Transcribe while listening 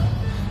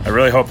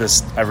really hope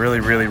this. I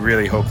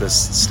really hope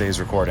this stays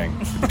recording.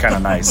 It'd be kind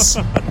of nice.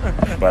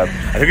 But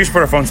I think we should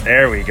put our phones.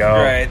 There we go.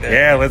 Right.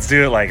 Yeah, let's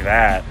do it like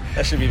that.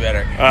 That should be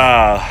better.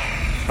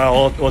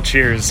 Well,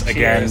 cheers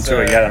again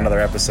to yet another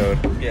episode.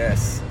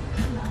 Yes.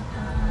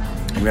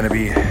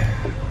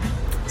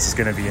 This is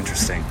gonna be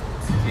interesting.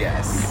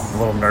 Yes. I'm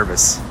a little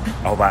nervous.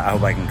 I hope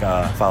I can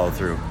follow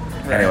through.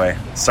 Right. Anyway,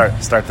 start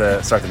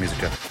the music,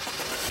 Jeff.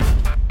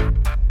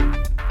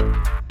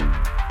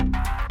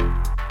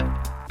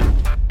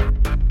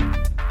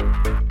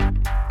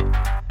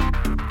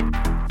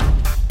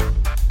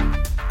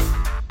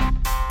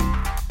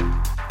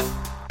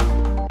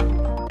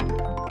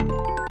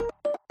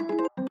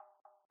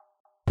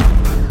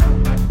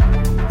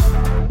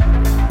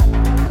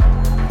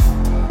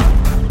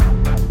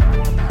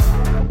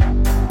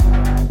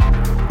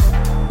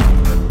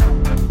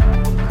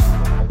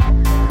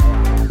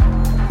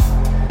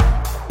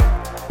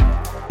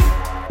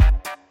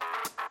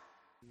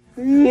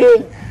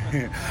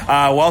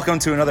 Welcome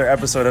to another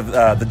episode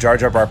of the Jar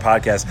Jar Bar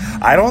podcast.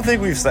 I don't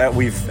think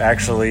we've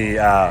actually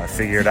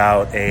figured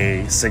out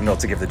a signal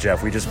to give to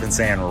Jeff. We've just been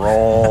saying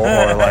roll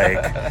or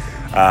like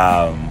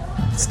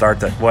start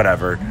the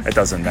whatever. It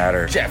doesn't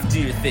matter. Jeff,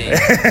 do your thing.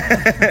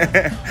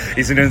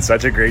 He's been doing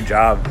such a great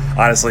job.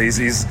 Honestly,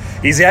 he's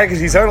having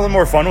a little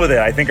more fun with it.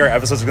 I think our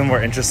episodes are getting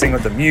more interesting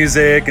with the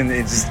music, and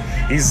he's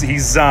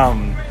getting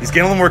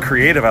a little more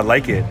creative. I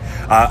like it.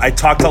 I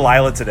talked to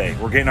Lila today.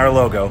 We're getting our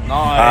logo.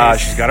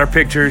 Nice. She's got our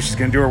pictures. She's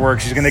going to do her work.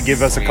 She's going to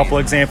give us a couple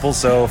examples.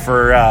 So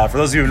for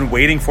those of you who've been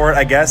waiting for it,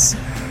 I guess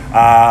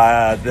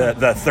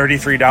the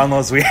 33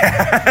 downloads we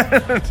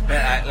had.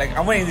 Man,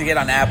 I'm waiting to get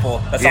on Apple.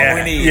 That's all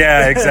we need.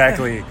 Yeah,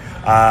 exactly.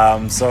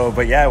 But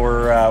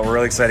we're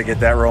really excited to get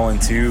that rolling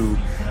too.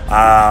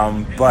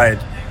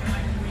 But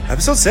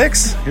episode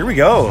 6, here we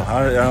go.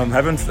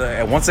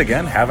 Once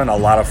again having a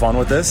lot of fun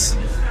with this.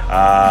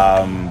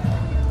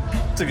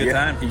 It's a good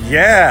time.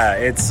 Yeah,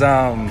 it's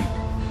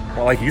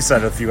well, like you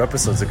said a few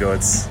episodes ago,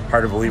 it's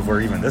hard to believe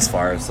we're even this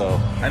far. So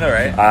I know,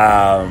 right?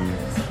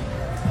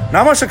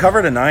 Not much to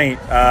cover tonight.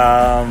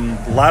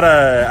 A lot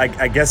of,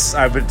 I guess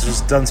I've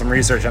just done some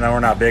research. I know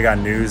we're not big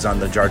on news on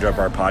the Jar Jar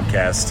Bar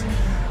podcast.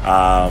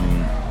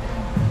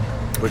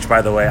 Which,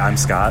 by the way, I'm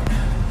Scott.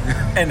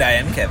 And I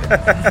am Kevin.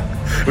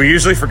 We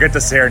usually forget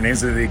to say our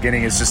names at the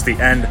beginning. It's just the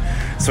end.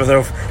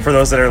 So for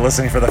those that are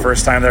listening for the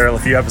first time, there are a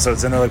few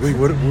episodes in, they're like, wait,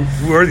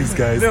 who are these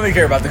guys? They don't really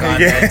care about the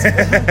content.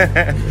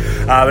 Yeah.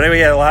 But anyway, we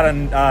had a lot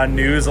of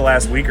news the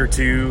last week or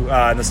two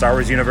in the Star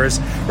Wars universe.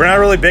 We're not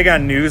really big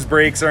on news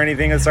breaks or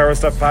anything in Star Wars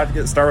Stuff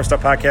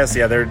podcast.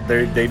 Yeah,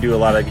 they do a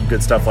lot of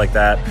good stuff like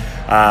that.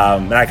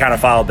 And I kind of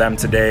followed them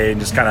today and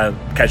just kind of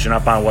catching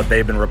up on what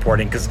they've been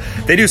reporting because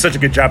they do such a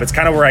good job. It's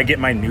kind of where I get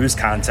my news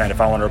content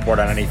if I want to report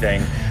on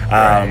anything.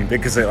 Right.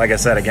 Because, like I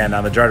said, again,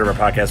 on the Jar Jar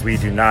Bar podcast, we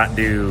do not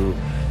do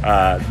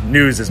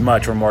news as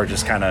much. We're more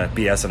just kind of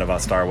BSing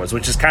about Star Wars,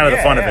 which is kind of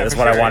the fun of it. That's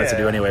what I wanted to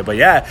do anyway. But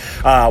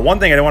one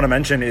thing I didn't want to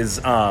mention is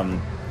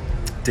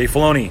Dave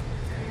Filoni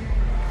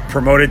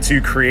promoted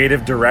to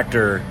creative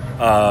director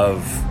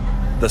of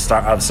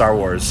Star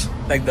Wars,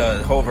 like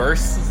the whole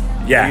verse.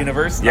 Yeah, the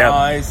universe. Yep.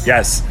 Nice.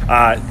 Yes.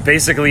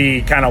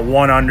 Basically, kind of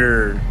one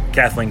under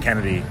Kathleen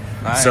Kennedy.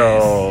 Nice.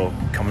 So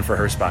coming for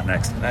her spot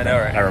next. I know,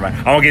 right? Never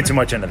mind. I won't get too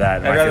much into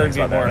that. I'd rather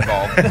be more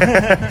involved.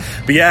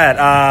 But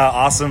yeah,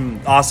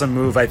 awesome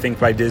move, I think,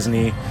 by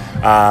Disney.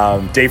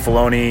 Dave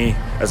Filoni,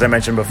 as I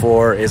mentioned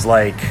before, is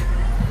like,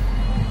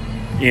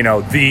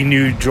 the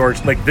new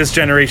George, like this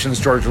generation's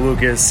George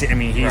Lucas. I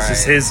mean, he's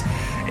just his.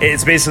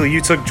 It's basically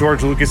you took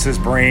George Lucas's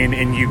brain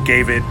and you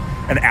gave it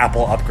an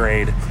Apple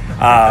upgrade.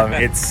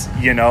 It's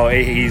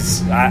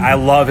I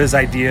love his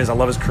ideas. I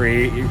love his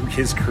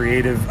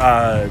creative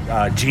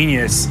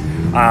genius.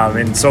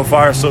 And so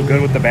far so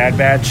good with the Bad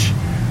Batch.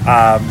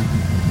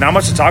 Not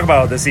much to talk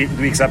about this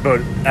week's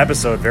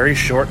episode. Very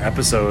short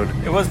episode.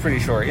 It was pretty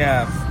short,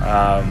 yeah.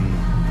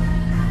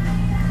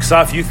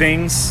 Saw a few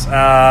things.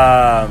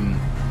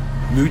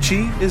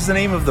 Muchi is the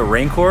name of the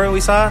Rancor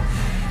we saw.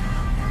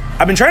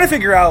 I've been trying to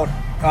figure out.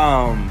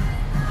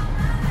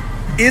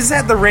 Is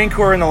that the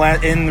Rancor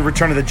in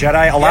Return of the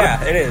Jedi?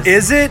 It is.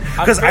 Is it?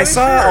 Because I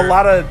saw a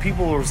lot of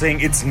people were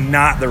saying it's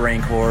not the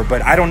Rancor,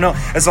 but I don't know.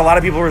 As a lot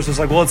of people were just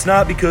like, well, it's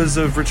not because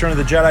of Return of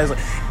the Jedi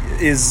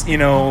is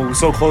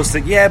so close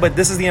to but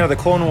this is the end of the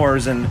Clone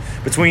Wars, and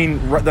between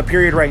the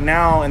period right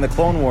now and the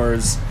Clone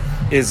Wars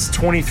is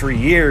 23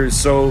 years.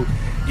 So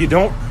you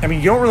don't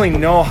really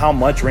know how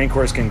much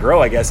Rancors can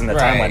grow. I guess in the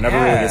timeline, never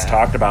really gets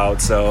talked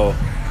about. So.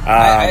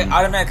 I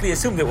automatically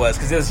assumed it was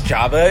because it was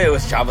Jabba. It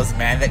was Jabba's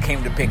man that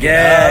came to pick it up.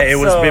 Yeah, it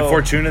was Bib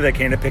Fortuna that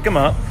came to pick him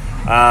up.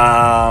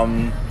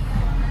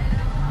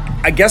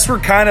 I guess we're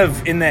kind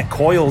of in that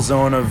coil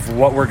zone of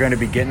what we're going to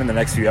be getting in the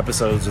next few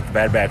episodes with the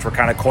Bad Batch. We're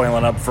kind of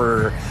coiling up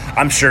for,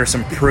 I'm sure,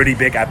 some pretty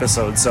big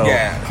episodes. So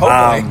yeah,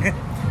 hopefully.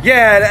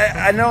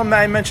 I know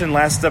I mentioned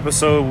last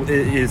episode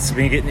it's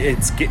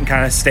getting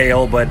kind of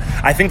stale, but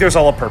I think there's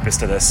all a purpose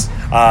to this.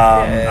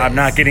 Yes. I'm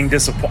not getting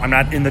I'm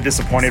not in the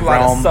disappointed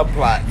realm. It's a lot of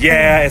subplot.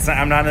 Yeah,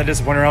 I'm not in the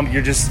disappointed realm.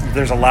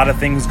 There's a lot of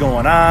things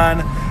going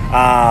on.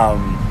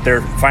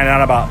 they're finding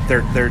out about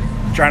they're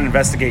trying to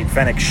investigate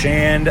Fennec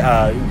Shand,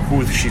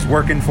 who she's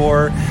working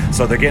for.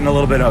 So they're getting a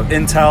little bit of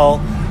intel.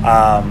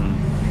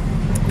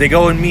 They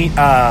go and meet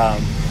a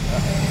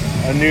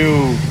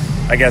new,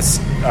 I guess,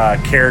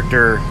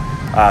 character.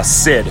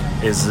 Sid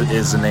is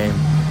the name.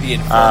 The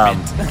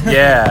informant.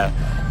 Yeah,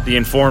 the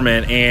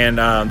informant, and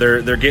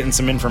they're getting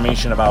some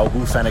information about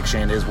who Fennec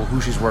Shand is, who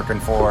she's working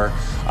for.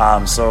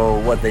 So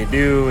what they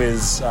do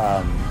is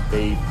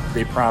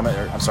they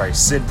promise.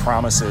 Sid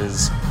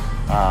promises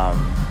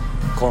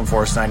Clone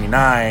Force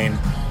 99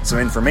 some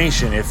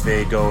information if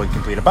they go and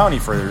complete a bounty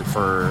for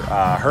her.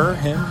 I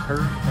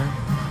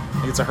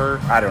think it's a her.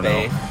 I don't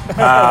know.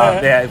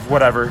 Yeah,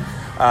 whatever.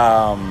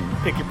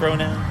 Pick your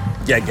pronoun.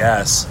 Yeah, I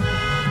guess.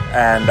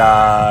 And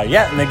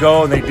and they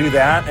go and they do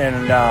that,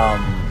 and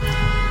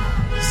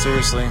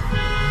seriously,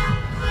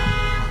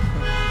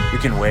 we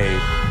can wait.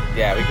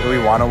 Yeah, we can. Do we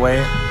want to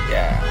wait?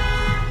 Yeah.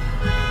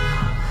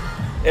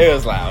 It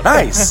was loud.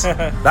 Nice.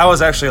 That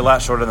was actually a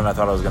lot shorter than I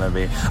thought it was going to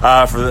be.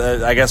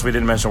 I guess we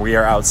didn't mention we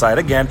are outside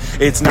again.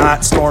 It's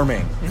not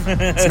storming.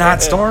 It's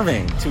not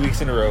storming. 2 weeks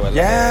in a row.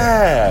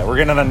 Yeah, we're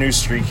getting on a new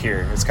streak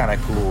here. It's kind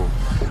of cool.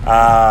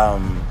 A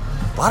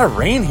lot of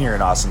rain here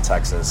in Austin,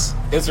 Texas.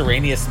 It's the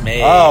rainiest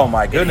May. Oh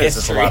my goodness,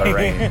 it's a lot of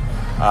rain.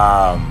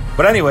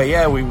 But anyway,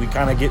 yeah, we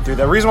kind of get through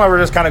that. The reason why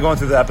we're just kind of going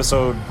through the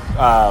episode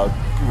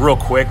real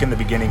quick in the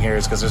beginning here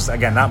is because there's,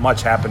 again, not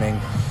much happening.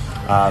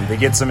 They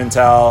get some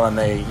intel, and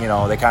they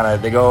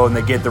go and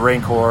they get the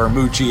Rancor,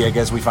 Moochie, I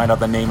guess we find out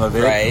the name of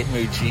it. Right,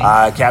 Moochie.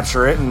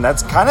 Capture it, and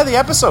that's kind of the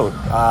episode.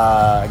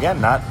 Again,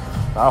 not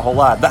a whole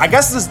lot. I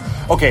guess this,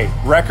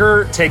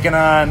 Wrecker taking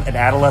on an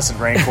adolescent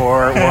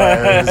Rancor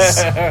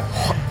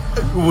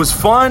was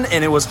fun,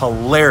 and it was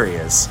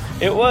hilarious.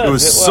 It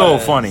was so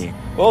funny.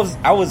 Well,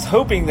 I was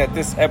hoping that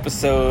this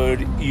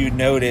episode you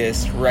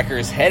noticed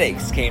Wrecker's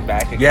headaches came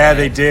back again. Yeah,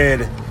 they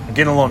did. I'm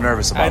getting a little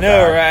nervous about that. I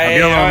know, right? I'm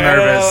getting a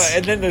little nervous.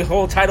 And then the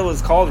whole title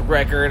was called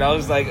Wrecker, and I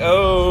was like,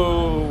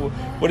 oh,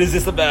 what is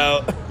this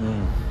about?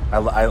 I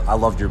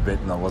loved your bit,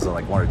 and it wasn't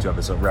like 1 or 2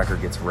 episodes. Wrecker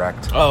gets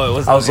wrecked. Oh, it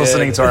was. I was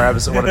listening to our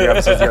episode, one of the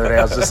episodes the other day.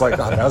 I was just like,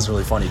 oh, that was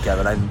really funny,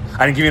 Kevin. I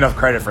didn't give you enough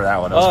credit for that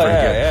one. It was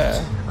pretty good.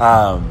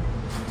 Yeah.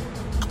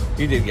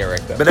 You did get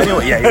wrecked, though. But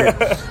anyway, yeah, you did.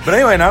 But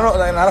anyway, not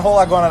a whole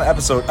lot going on in the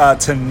episode.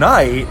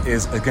 Tonight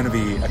is going to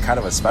be a kind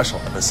of a special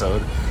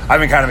episode.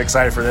 I've been kind of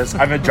excited for this.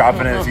 I've been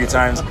dropping it a few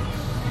times.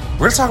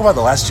 We're going to talk about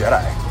The Last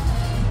Jedi.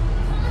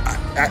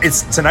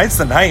 Tonight's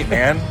the night,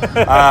 man.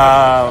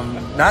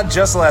 Not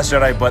just The Last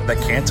Jedi, but the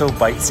Canto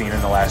Bight scene in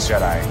The Last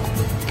Jedi.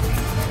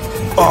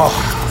 Oh,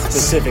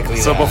 specifically.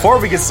 So before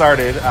we get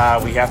started,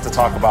 we have to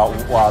talk about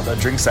the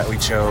drinks that we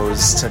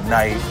chose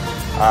tonight.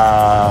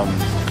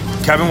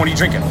 Kevin, what are you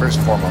drinking first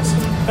and foremost?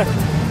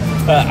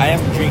 I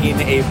am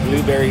drinking a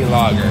blueberry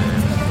lager,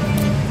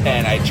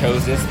 and I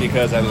chose this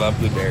because I love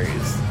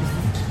blueberries.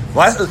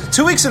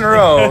 2 weeks in a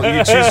row,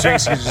 you choose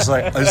drinks. You're just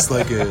like, I just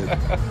like it.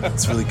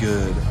 It's really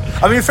good.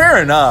 I mean,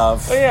 fair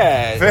enough. But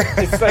yeah,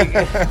 it's like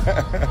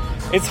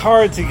it's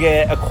hard to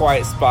get a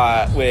quiet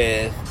spot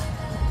with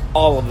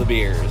all of the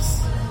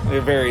beers.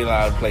 They're very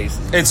loud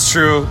places. It's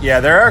true. Yeah,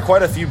 there are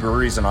quite a few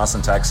breweries in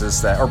Austin,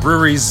 Texas,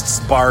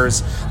 breweries,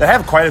 bars that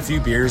have quite a few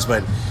beers,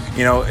 but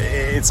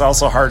it's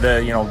also hard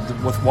to,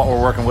 with what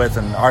we're working with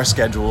and our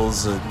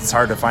schedules, it's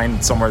hard to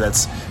find somewhere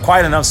that's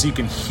quiet enough so you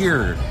can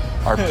hear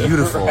our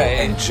beautiful,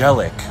 right.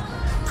 Angelic,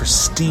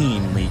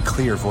 pristinely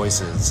clear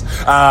voices.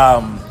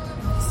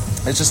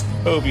 It's just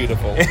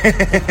beautiful.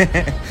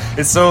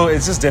 It's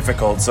just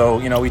difficult. So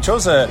we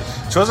chose a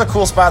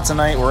cool spot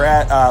tonight. We're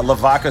at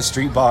Lavaca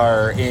Street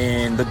Bar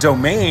in the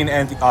Domain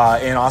and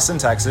in Austin,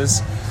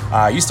 Texas.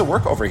 I used to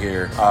work over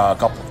here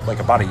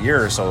about a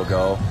year or so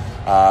ago.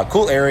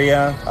 Cool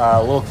area, a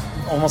little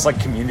almost like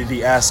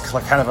community-esque,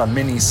 like kind of a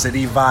mini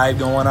city vibe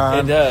going on.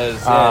 It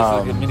does. Yeah,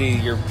 it's like a mini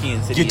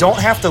European city. You don't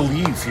have to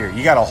leave here.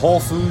 You got a Whole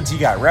Foods, you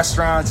got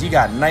restaurants, you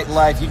got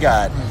nightlife, you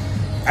got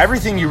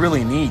everything you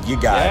really need.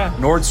 You got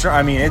Nordstrom.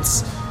 I mean,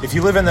 if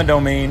you live in the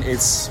Domain,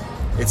 it's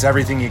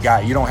everything you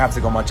got. You don't have to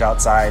go much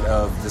outside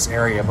of this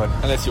area, but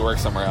unless you work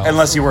somewhere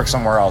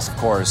else. Of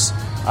course.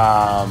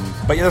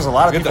 But yeah, there's a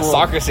lot of people. The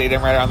soccer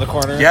stadium right around the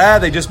corner. Yeah,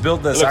 they just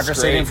built the soccer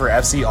stadium for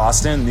FC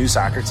Austin, new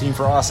soccer team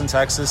for Austin,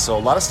 Texas. So a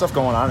lot of stuff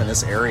going on in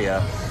this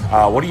area.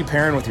 What are you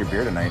pairing with your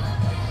beer tonight?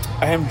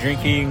 I am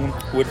drinking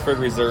Woodford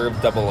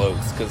Reserve Double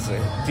Oaks because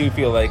I do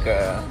feel like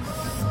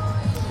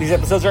these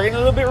episodes are getting a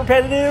little bit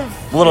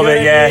repetitive. A little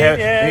bit,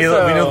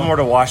 yeah. We need more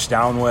to wash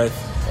down with.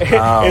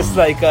 It's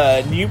like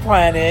a new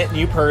planet,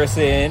 new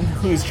person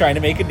who's trying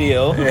to make a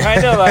deal, who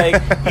kind of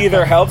like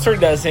either helps or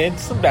doesn't,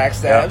 some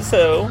backstab.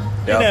 So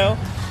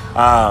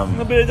a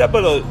little bit of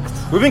double oaks.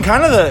 We've been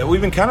kind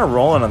of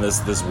rolling on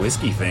this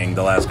whiskey thing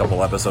the last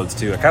couple episodes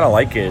too. I kind of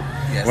like it.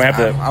 Yes,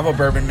 I'm a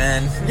bourbon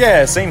man.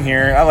 Yeah, same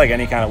here. I like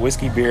any kind of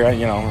whiskey beer.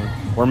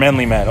 We're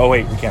manly men. Oh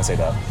wait, we can't say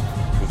that.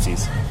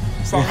 Oopsies.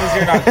 As long as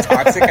you're not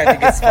toxic, I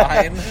think it's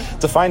fine.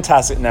 Define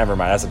toxic. Never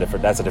mind. That's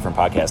a different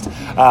podcast.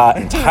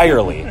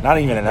 Entirely, not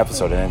even an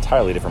episode. An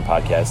entirely different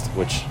podcast.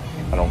 Which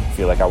I don't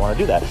feel like I want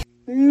to do that.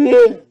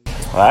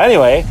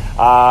 Anyway,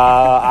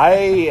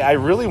 I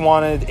really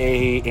wanted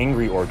a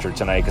Angry Orchard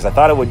tonight because I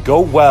thought it would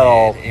go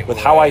well with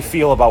how I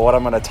feel about what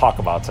I'm going to talk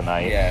about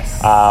tonight.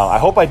 Yes. I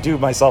hope I do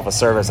myself a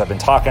service. I've been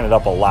talking it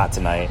up a lot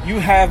tonight. You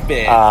have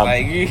been.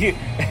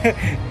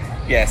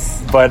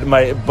 Yes. But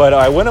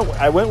I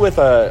went with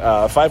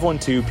a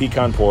 512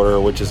 Pecan Porter,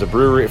 which is a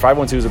brewery.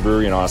 512 is a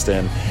brewery in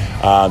Austin.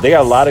 They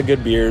got a lot of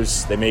good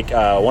beers. They make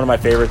one of my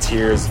favorites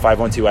here is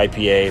 512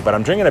 IPA. But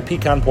I'm drinking a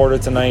Pecan Porter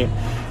tonight.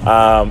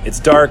 It's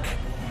dark.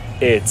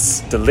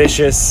 It's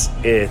delicious.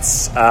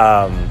 It's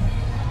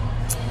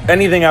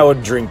anything I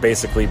would drink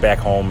basically back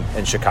home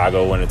in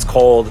Chicago when it's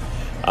cold.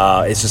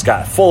 It's just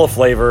got full of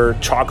flavor,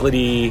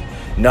 chocolatey,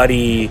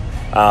 nutty.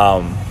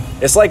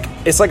 It's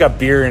like a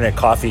beer and a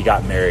coffee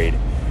got married.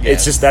 Yes.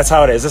 It's just that's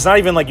how it is. It's not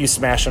even like you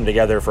smash them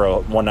together for a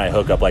one night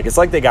hookup. Like it's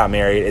like they got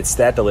married. It's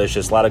that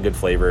delicious. A lot of good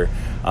flavor.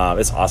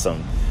 It's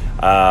awesome.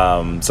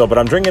 But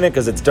I'm drinking it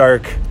because it's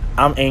dark.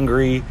 I'm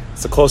angry.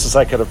 It's the closest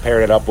I could have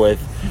paired it up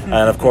with, and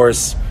of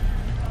course.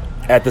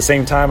 At the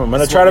same time, I'm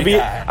gonna try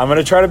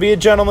to be a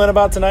gentleman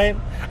about tonight.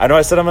 I know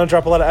I said I'm gonna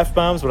drop a lot of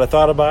F-bombs, but I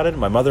thought about it.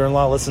 My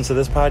mother-in-law listens to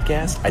this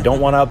podcast. I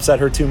don't want to upset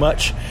her too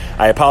much.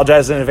 I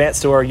apologize in advance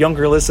to our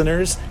younger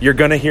listeners. You're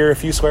gonna hear a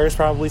few swears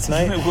probably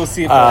tonight. We'll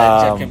see if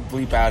Jeff can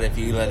bleep out if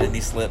you let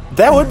any slip.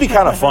 That would be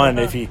kind of fun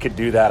if he could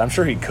do that. I'm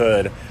sure he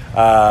could.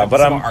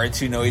 But I'm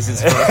R2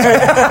 noises or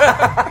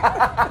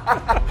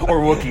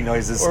Wookiee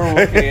noises. Or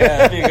Wookiee,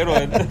 yeah, that'd be a good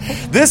one.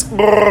 This.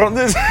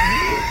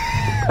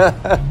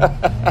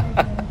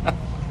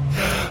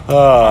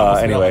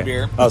 Anyway,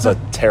 that was a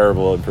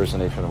terrible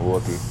impersonation of a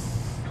Wookiee.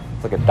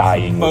 It's like a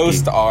dying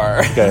Most Wookiee. are.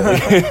 Okay.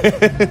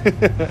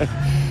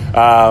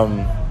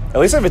 At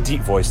least I have a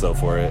deep voice, though,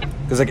 for it.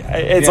 Because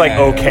it's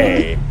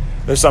okay.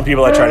 There's some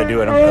people that try to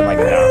do it, and I'm like,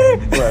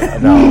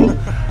 no.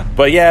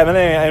 But yeah,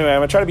 anyway, I'm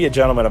going to try to be a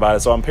gentleman about it.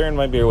 So I'm pairing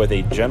my beer with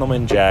a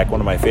Gentleman Jack, one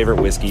of my favorite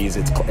whiskeys.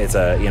 It's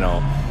a,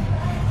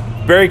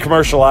 very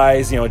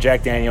commercialized,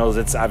 Jack Daniels.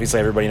 It's obviously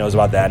everybody knows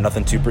about that.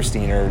 Nothing too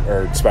pristine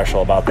or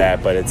special about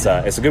that, but it's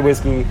a good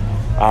whiskey.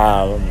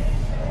 For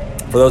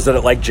those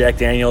that like Jack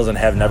Daniels and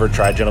have never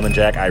tried Gentleman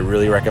Jack, I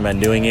really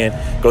recommend doing it.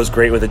 Goes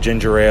great with a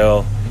ginger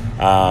ale.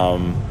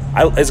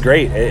 It's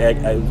great.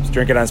 I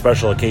drink it on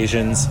special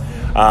occasions.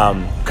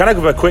 Kind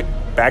of a quick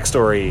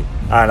backstory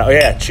on.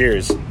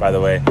 Cheers, by the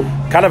way.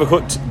 Kind of a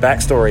quick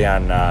backstory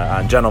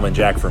on Gentleman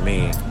Jack for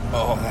me.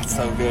 Oh, that's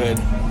so good.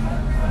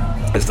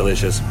 It's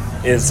delicious.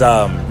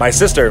 My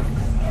sister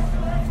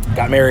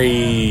got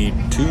married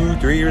 2 or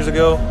 3 years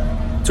ago.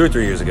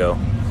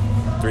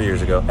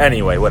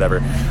 Anyway, whatever.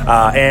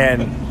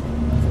 And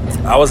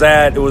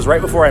it was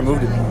right before I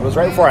moved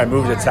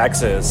to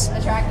Texas.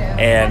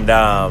 And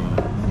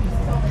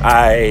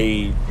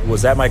I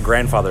was at my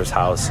grandfather's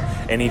house,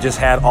 and he just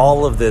had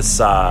all of this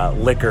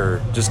liquor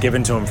just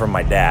given to him from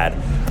my dad,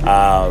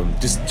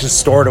 just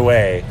stored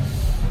away.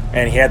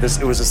 And he had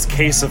it was this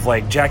case of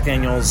like Jack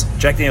Daniels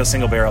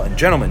Single Barrel and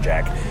Gentleman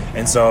Jack.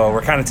 And so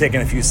we're kind of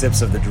taking a few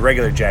sips of the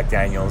regular Jack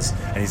Daniels,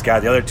 and he's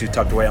got the other two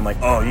tucked away. I'm like,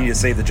 oh, you need to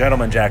save the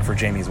Gentleman Jack for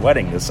Jamie's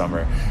wedding this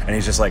summer. And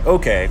he's just like,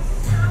 okay.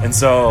 And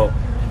so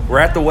we're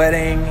at the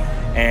wedding,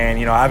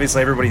 and,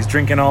 obviously everybody's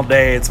drinking all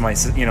day. It's my,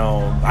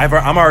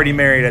 I'm already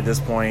married at this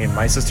point.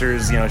 My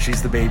sister's,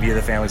 she's the baby of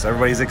the family, so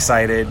everybody's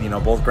excited.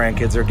 Both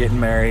grandkids are getting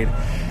married.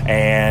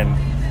 And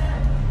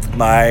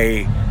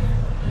my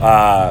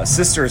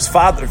sister's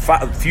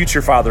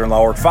future father-in-law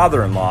or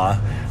father-in-law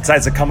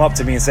decides to come up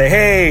to me and say,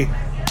 hey,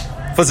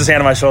 puts his hand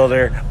on my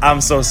shoulder,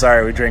 I'm so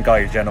sorry we drank all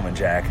your Gentleman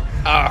Jack.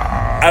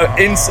 I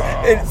didn't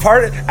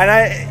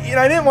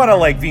want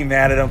to be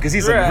mad at him because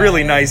he's a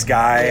really nice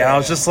guy. And I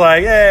was just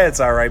like, it's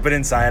all right. But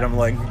inside I'm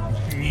like,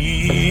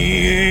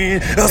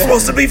 it was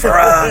supposed to be for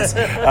us.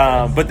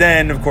 But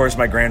then, of course,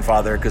 my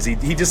grandfather, because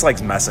he just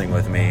likes messing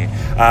with me.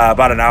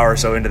 About an hour or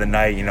so into the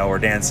night, we're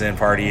dancing,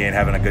 partying,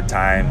 having a good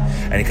time.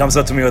 And he comes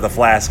up to me with a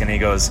flask, and he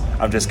goes,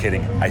 I'm just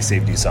kidding. I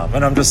saved you some.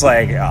 And I'm just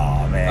like,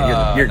 oh,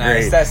 man, you're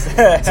nice.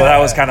 great. So that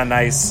was kind of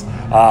nice.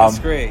 That's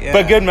great, yeah.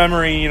 But good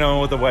memory,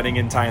 with the wedding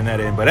and tying that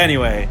in. But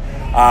anyway,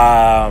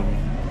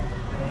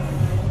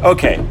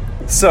 okay.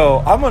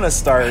 So I'm going to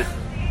start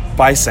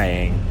by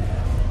saying,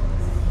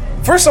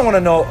 First, I want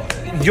to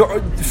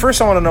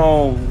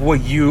know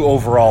what you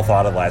overall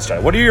thought of Last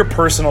Jedi. What are your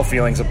personal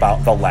feelings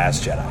about The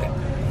Last Jedi?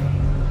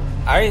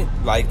 I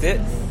liked it,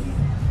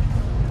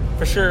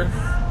 for sure.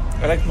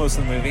 I liked most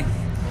of the movie.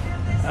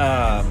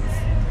 I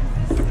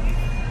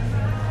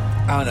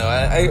don't know.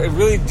 I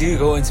really do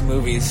go into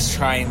movies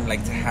trying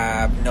to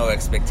have no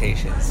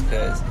expectations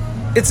because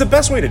it's the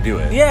best way to do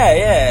it.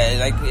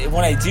 Yeah.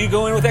 When I do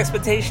go in with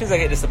expectations, I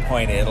get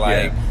disappointed. The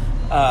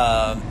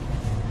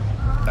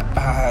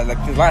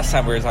last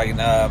time we were talking,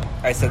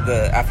 I said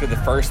after the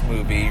first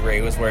movie,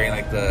 Rey was wearing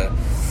the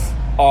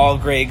all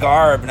gray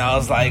garb, and I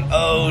was like,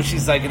 oh,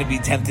 she's going to be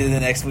tempted in the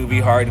next movie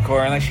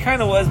hardcore, and she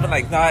kind of was, but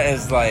not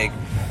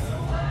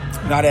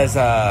as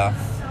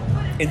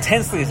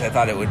intensely as I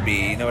thought it would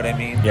be. You know what I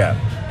mean? Yeah.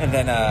 And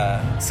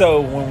then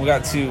so when we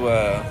got to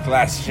The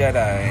Last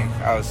Jedi,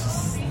 I was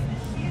just,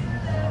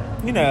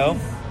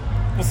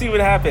 we'll see what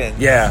happens.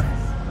 Yeah.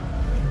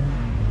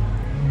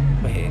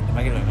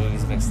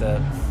 mixed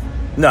up.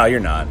 No, you're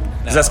not.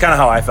 Because that's kind of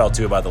how I felt,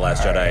 too, about The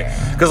Last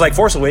Jedi. Because, like,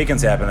 Force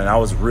Awakens happened, and I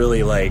was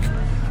really, like...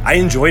 I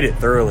enjoyed it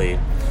thoroughly.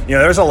 You know,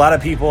 there's a lot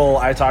of people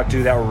I talked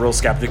to that were real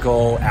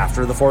skeptical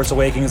after The Force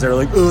Awakens. They were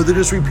like, oh, they're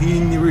just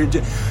repeating the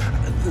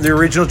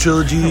original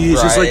trilogy.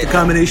 It's just like the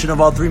combination of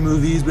all three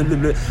movies. Blah, blah,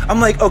 blah. I'm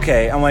like,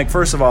 okay. I'm like,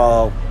 first of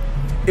all,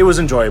 it was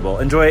enjoyable.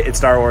 Enjoy it. It's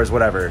Star Wars,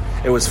 whatever.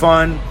 It was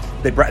fun.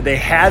 They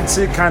had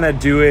to kind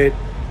of do it.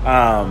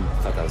 I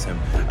thought that was him.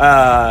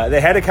 They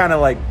had to kind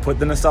of, like, put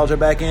the nostalgia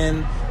back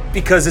in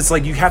because it's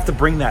like you have to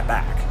bring that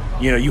back.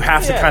 You know, you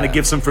have to kind of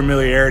give some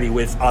familiarity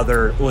with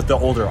the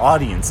older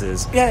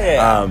audiences.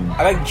 I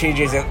like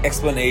JJ's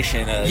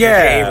explanation of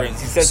J.J.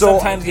 Abrams. He said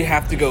sometimes you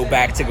have to go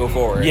back to go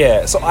forward.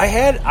 Yeah, so I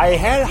had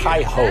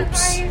high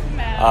hopes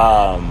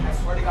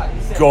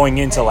going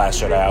into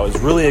Last Jedi. I was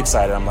really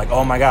excited. I'm like,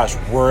 oh my gosh,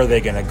 where are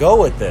they going to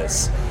go with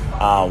this?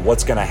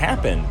 What's going to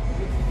happen?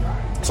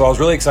 So I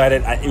was really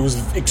excited. It was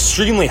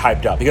extremely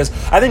hyped up because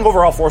I think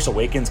overall Force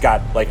Awakens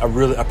got like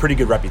a pretty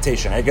good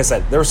reputation. Like I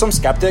said, there were some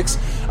skeptics,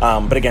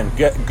 but again,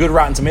 good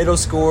Rotten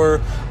Tomatoes score.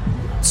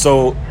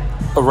 So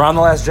around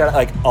The Last Jedi,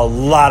 like a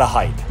lot of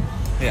hype.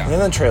 Yeah. And then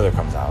the trailer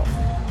comes out,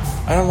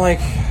 and I'm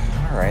like,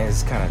 all right,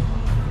 it's kind of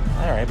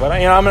all right, but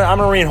I'm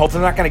gonna remain hopeful.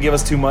 They're not gonna give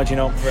us too much,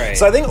 Right.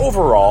 So I think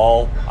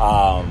overall,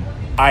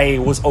 I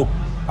was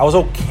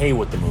okay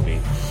with the movie.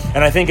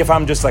 And I think if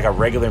I'm just like a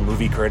regular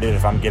movie critic,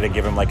 if I'm gonna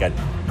give him like a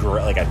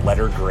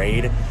letter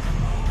grade,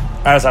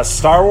 as a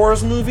Star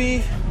Wars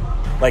movie,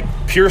 like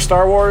pure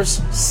Star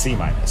Wars, C-.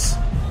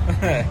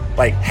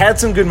 Like had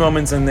some good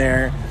moments in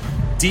there,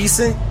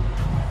 decent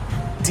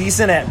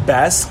at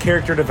best,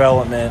 character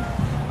development,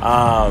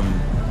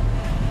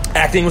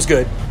 acting was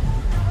good.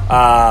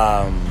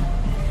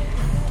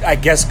 I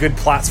guess good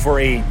plots for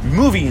a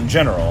movie in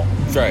general.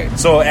 Right.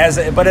 So as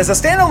a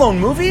standalone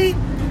movie,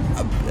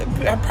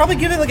 I'd probably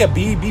give it like a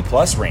B+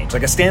 range,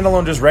 like a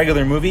standalone, just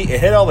regular movie.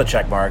 It hit all the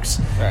check marks.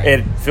 Right.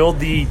 It filled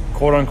the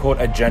quote unquote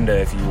agenda,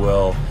 if you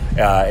will,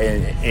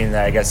 in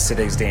I guess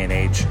today's day and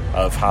age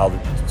of how the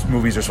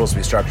movies are supposed to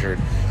be structured.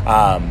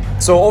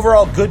 So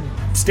overall, good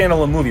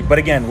standalone movie. But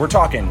again, we're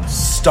talking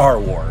Star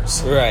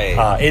Wars.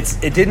 Right.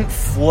 It didn't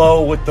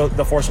flow with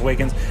the Force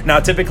Awakens. Now,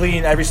 typically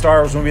in every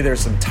Star Wars movie, there's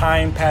some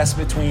time passed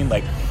between,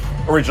 like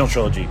original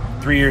trilogy,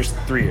 3 years.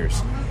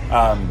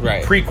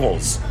 Right.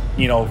 Prequels.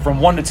 From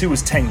 1 to 2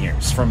 was 10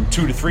 years. From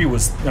 2 to 3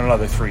 was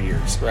another 3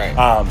 years.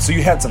 Right. So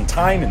you had some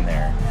time in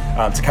there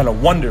to kind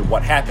of wonder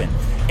what happened.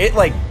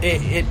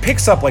 It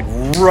picks up like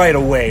right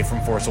away from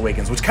Force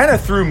Awakens, which kind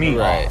of threw me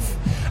off.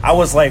 I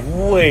was like,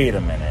 wait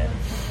a minute.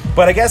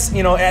 But I guess,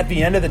 at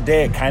the end of the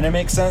day, it kind of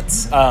makes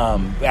sense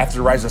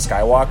after Rise of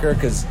Skywalker,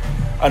 because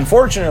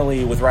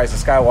unfortunately with Rise of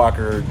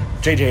Skywalker,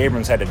 J.J.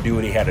 Abrams had to do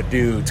what he had to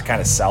do to kind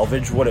of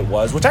salvage what it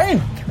was, which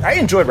I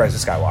enjoyed Rise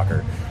of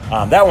Skywalker.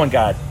 That one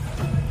got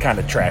kind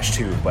of trash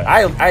too, but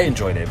I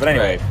enjoyed it. But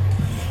anyway,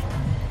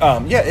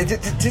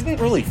 it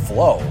didn't really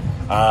flow.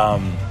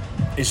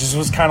 It just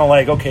was kind of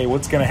like, okay,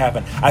 what's going to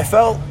happen? I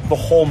felt the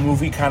whole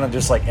movie kind of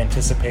just like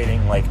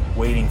anticipating, like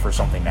waiting for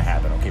something to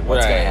happen. Okay,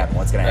 what's going to happen?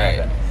 What's going to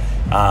happen?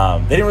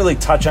 They didn't really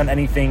touch on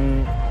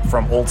anything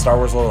from old Star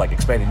Wars lore, like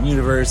expanded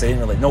universe. They didn't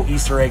really, no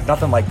Easter egg,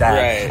 nothing like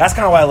that. Right. That's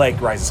kind of why I like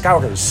Rise of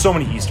Skywalker. There's so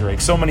many Easter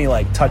eggs, so many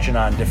like touching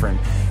on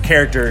different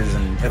characters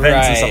and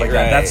events and stuff like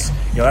that.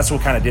 That's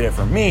what kind of did it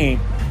for me.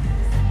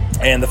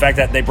 And the fact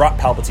that they brought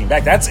Palpatine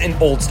back, that's in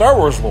old Star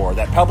Wars lore,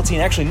 that Palpatine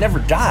actually never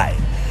died.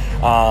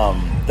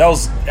 That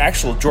was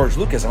actual George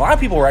Lucas. And a lot of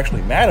people were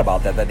actually mad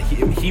about that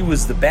he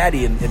was the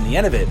baddie in the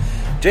end of it.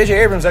 J.J.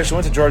 Abrams actually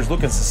went to George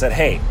Lucas and said,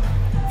 hey,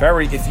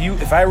 if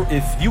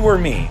you were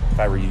me,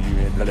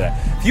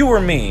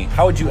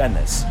 how would you end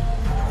this?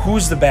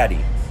 Who's the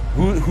baddie?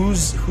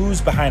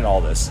 Who's behind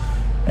all this?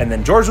 And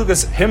then George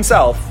Lucas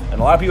himself,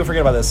 and a lot of people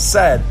forget about this,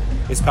 said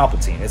it's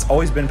Palpatine. It's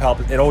always been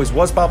Palpatine. It always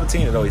was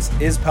Palpatine. It always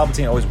is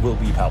Palpatine. It always will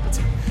be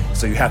Palpatine.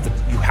 So you have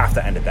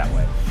to end it that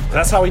way. And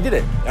that's how he did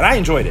it, and I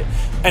enjoyed it.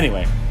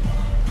 Anyway,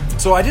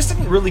 so I just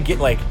didn't really get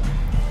like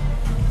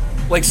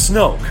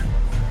Snoke.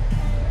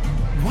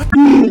 What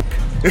the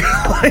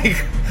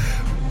like?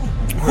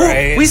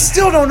 Right. We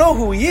still don't know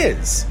who he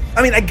is.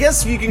 I mean, I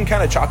guess you can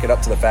kind of chalk it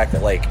up to the fact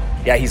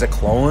that he's a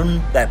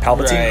clone that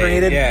Palpatine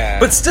created. Yeah.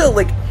 But still,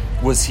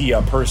 was he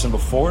a person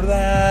before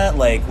that?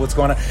 Like, what's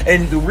going on?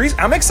 And the reason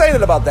I'm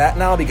excited about that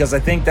now, because I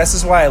think this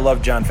is why I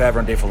love Jon Favreau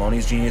and Dave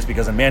Filoni's genius,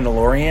 because in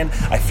Mandalorian,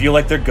 I feel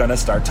like they're going to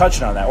start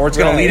touching on that. Or it's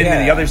going to lead into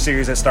the other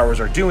series that Star Wars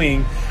are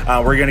doing.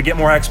 We're going to get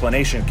more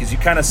explanation, because you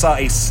kind of saw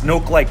a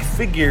Snoke-like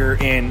figure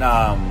in,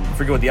 I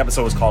forget what the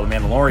episode was called,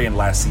 Mandalorian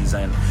last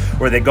season,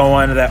 where they go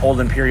onto that old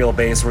Imperial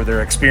base where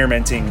they're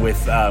experimenting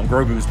with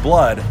Grogu's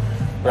blood,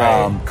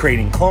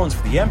 creating clones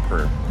for the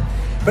Emperor.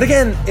 But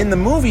again, in the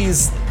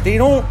movies, they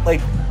don't,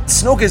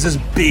 Snoke is this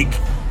big,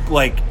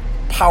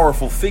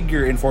 powerful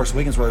figure in Force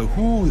Awakens. Where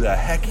who the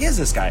heck is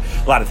this guy?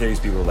 A lot of theories,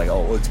 people were like,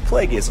 oh, it's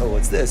Plagueis. Oh,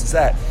 it's this, it's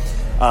that.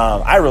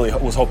 I really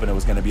was hoping it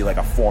was going to be like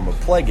a form of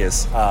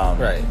Plagueis.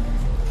 Right.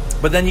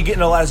 But then you get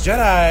into The Last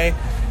Jedi,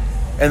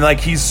 and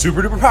he's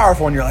super duper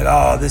powerful, and you're like,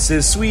 oh, this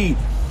is sweet.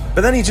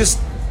 But then he just,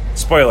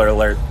 spoiler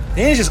alert,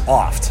 Danny's just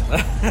offed.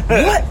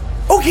 What?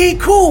 Okay,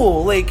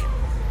 cool. Like,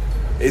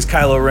 is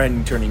Kylo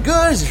Ren turning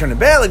good? Is he turning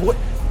bad? Like, what?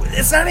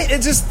 It's not.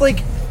 It's just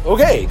like,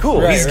 okay,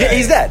 cool. He's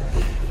dead.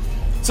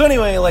 So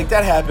anyway, like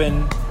that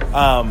happened.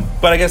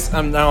 But I guess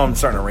I'm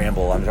starting to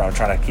ramble. I'm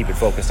trying to keep it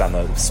focused on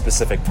the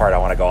specific part I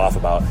want to go off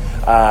about.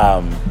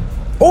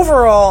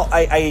 Overall,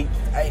 I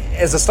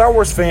as a Star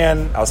Wars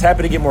fan, I was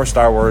happy to get more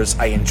Star Wars.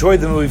 I enjoyed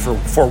the movie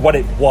for what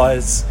it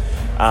was.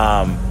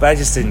 But I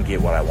just didn't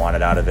get what I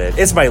wanted out of it.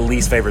 It's my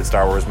least favorite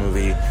Star Wars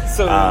movie.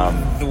 So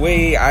the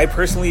way I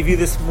personally view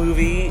this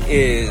movie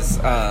is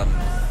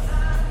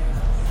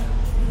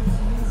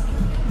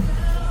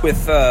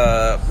with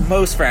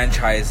most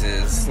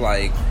franchises,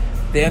 like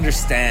they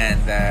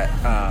understand that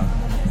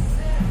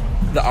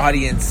the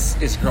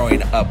audience is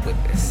growing up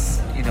with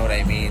this. You know what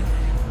I mean?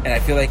 And I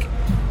feel like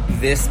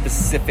this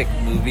specific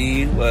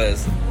movie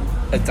was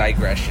a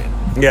digression.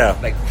 Yeah.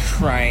 Like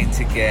trying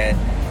to get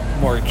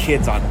more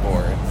kids on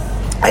board,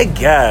 I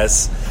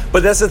guess.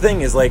 But that's the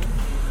thing is, like,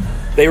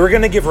 they were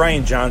going to give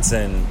Rian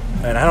Johnson,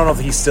 and I don't know if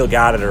he still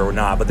got it or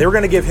not, but they were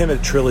going to give him a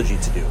trilogy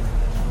to do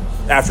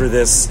after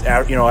this,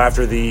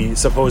 after the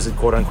supposed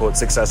quote-unquote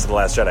success of The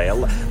Last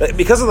Jedi.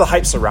 Because of the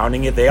hype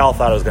surrounding it, they all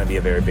thought it was going to be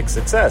a very big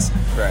success.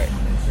 Right.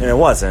 And it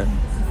wasn't.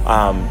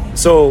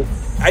 So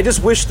I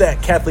just wish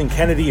that Kathleen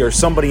Kennedy or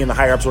somebody in the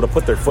higher-ups would have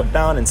put their foot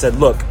down and said,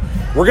 look,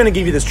 we're going to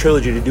give you this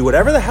trilogy to do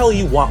whatever the hell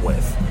you want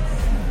with.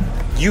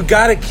 You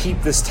got to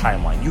keep this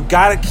timeline. You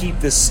got to keep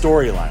this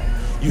storyline.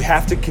 You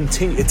have to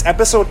continue. It's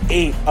episode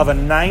 8 of a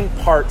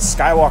 9-part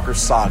Skywalker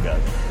saga.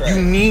 Right.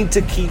 You need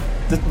to keep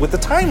with the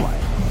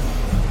timeline.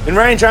 And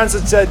Rian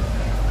Johnson said,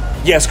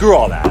 yeah, screw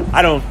all that.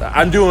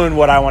 I'm doing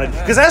what I want to do.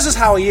 Because that's just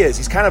how he is.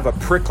 He's kind of a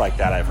prick like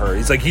that, I've heard.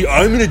 He's like,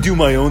 I'm going to do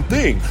my own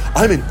thing.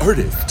 I'm an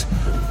artist.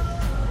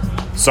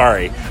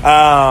 Sorry.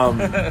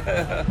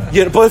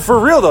 Yeah, but for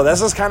real, though, that's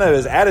just kind of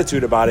his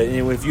attitude about it.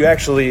 And if you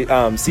actually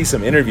see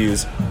some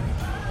interviews,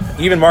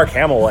 even Mark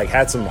Hamill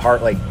had some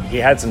he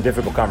had some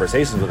difficult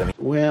conversations with him.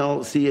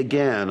 Well, see,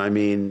 again, I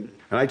mean,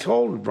 and I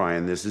told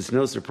Brian this, it's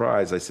no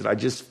surprise. I said, I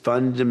just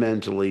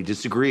fundamentally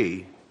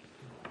disagree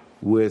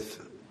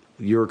with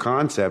your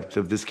concept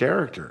of this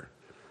character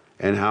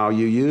and how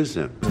you use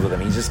him. With him,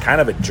 he's just kind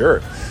of a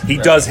jerk. He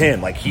does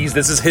him.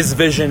 This is his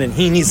vision, and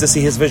he needs to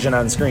see his vision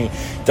on screen.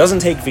 Doesn't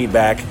take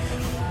feedback.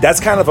 That's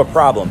kind of a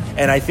problem.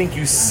 And I think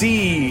you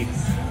see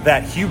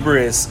that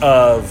hubris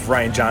of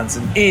Rian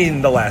Johnson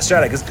in The Last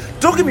Jedi. Because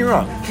don't get me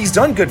wrong, he's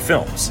done good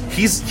films.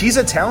 He's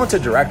a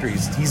talented director.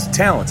 He's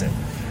talented.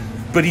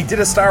 But he did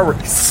a Star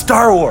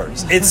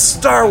Wars. It's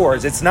Star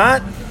Wars. It's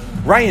not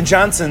Rian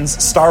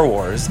Johnson's Star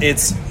Wars.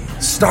 It's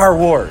Star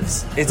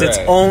Wars. It's its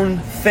own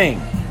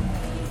thing.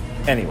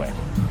 Anyway.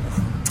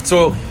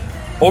 So,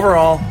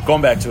 overall,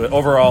 going back to it,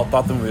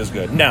 thought the movie was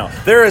good. Now,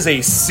 there is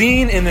a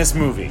scene in this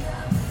movie,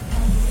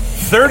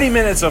 30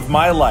 minutes of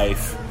my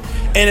life,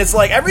 and it's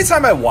like every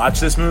time I watch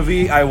this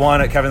movie, I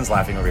want to... Kevin's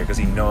laughing over here because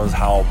he knows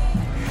how...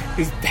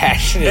 He's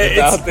passionate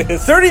about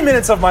this. 30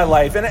 minutes of my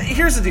life, and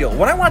here's the deal.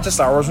 When I watch a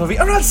Star Wars movie,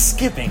 I'm not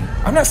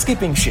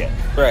skipping shit.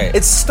 Right.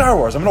 It's Star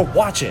Wars. I'm going to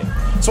watch it.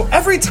 So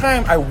every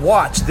time I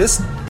watch this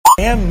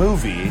damn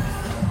movie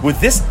with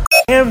this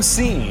damn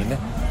scene,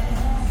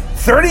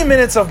 30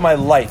 minutes of my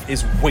life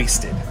is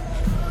wasted.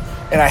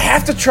 And I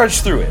have to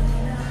trudge through it.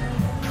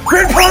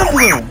 Grand Prom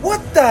Bloom!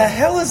 What the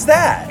hell is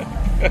that?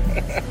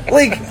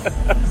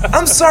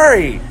 I'm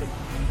sorry.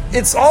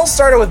 It's all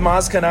started with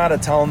Maz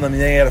Kanata telling them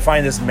they had to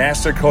find this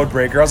master code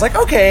breaker. I was like,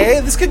 okay,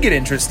 this could get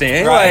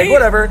interesting. Right.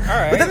 Whatever. All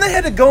right. But then they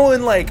had to go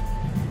and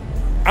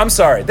I'm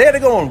sorry. They had to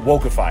go and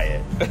wokeify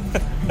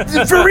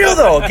it. For real,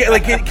 though.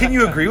 Can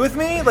you agree with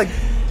me?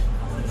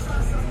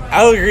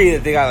 I'll agree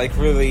that they got,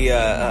 really,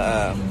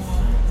 I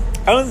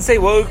wouldn't say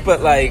woke,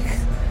 but,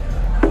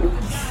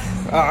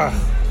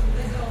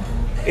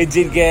 it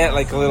did get,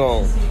 a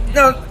little...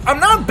 No, I'm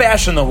not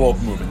bashing the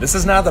woke movement. This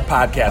is not the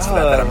podcast for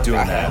that I'm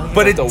doing that.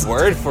 But the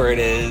word for it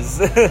is.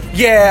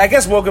 Yeah, I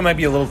guess woke might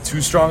be a little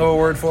too strong of a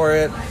word for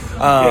it.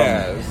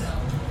 Yeah.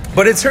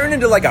 But it turned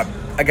into an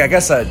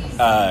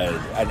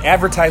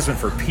advertisement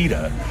for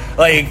PETA.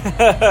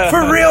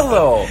 For real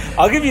though.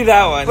 I'll give you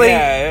that one.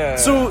 Yeah.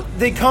 So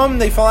they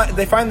find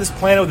this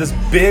planet with this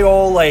big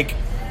old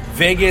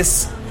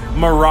Vegas,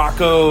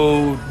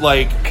 Morocco,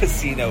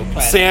 casino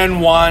planet. San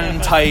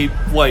Juan type,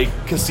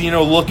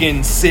 casino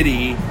looking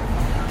city.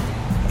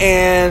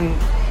 And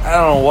I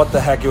don't know what the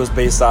heck it was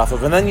based off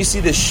of. And then you see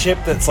this ship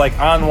that's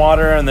on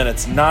water, and then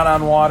it's not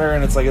on water,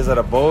 and it's is that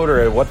a boat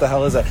or what the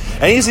hell is that?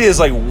 And you see this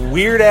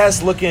weird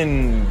ass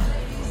looking,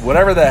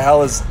 whatever the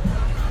hell is,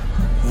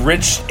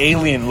 rich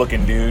alien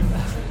looking dude.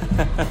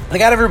 They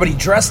got everybody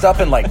dressed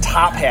up in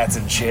top hats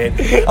and shit.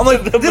 I'm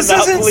like, this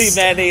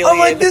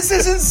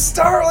isn't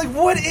Star.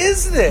 What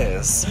is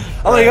this?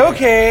 I'm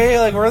okay.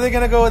 Where are they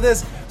gonna go with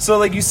this?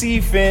 So you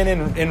see Finn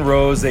and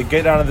Rose. They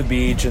get down to the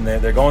beach and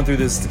they're going through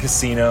this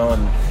casino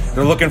and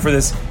they're looking for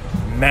this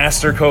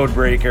master code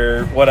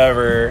breaker,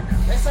 whatever.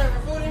 They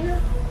serving food in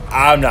here?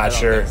 I'm not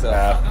sure. So.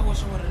 I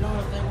wish I would have known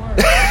if they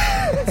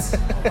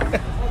were.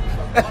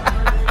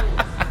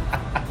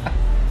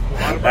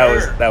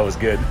 That was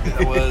good.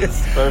 That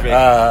was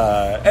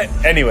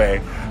perfect.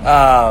 Anyway,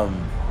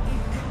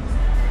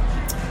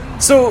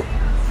 so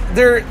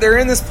they're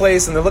in this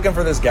place and they're looking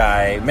for this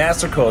guy,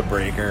 Master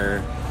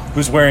Codebreaker,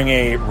 who's wearing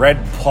a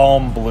red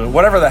palm bloom,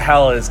 whatever the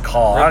hell it is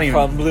called. I don't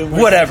even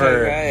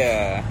whatever.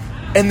 Yeah.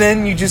 And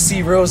then you just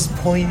see Rose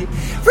pointing,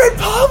 red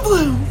palm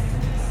bloom.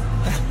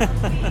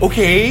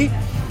 Okay,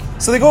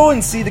 so they go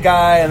and see the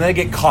guy, and they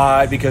get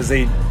caught because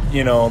their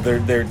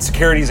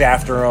security's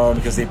after them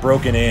because they've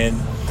broken in.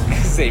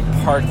 Because they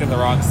parked in the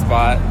wrong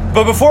spot.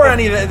 But before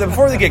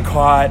they get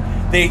caught,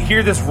 they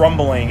hear this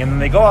rumbling, and then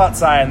they go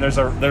outside, and there's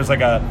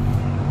like a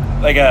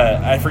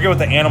I forget what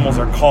the animals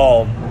are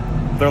called.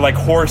 They're like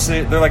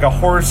horses. They're like a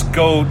horse,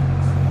 goat,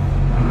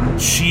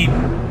 sheep,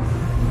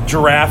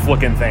 giraffe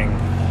looking thing.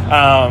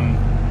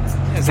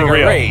 It's like a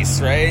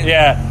race, right?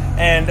 Yeah,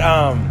 and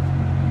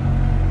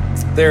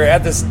they're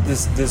at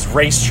this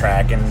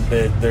racetrack, and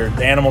the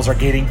animals are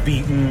getting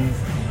beaten,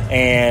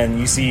 and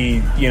you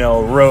see,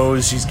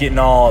 Rose, she's getting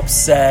all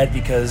upset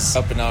because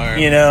up in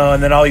arms,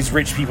 and then all these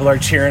rich people are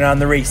cheering on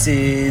the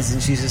races,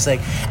 and she's just like,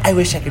 I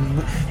wish I could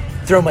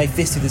throw my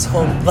fist at this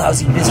whole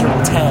lousy,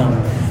 miserable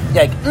town.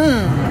 Like,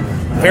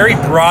 very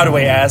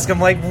Broadway-esque. I'm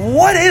like,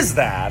 what is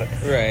that?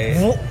 Right.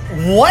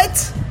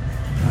 What?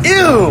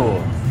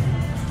 Ew.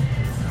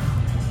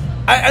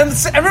 I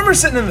remember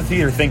sitting in the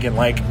theater thinking,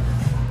 like,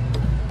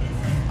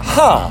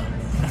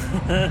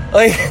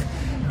 like,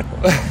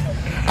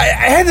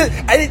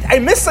 I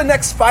missed the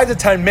next 5 to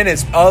 10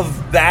 minutes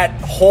of that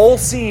whole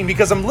scene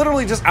because I'm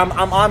literally just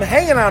I'm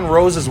hanging on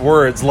Rose's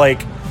words,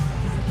 like.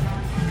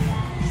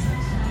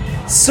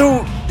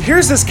 So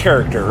here's this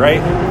character,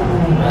 right,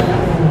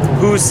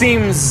 who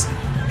seems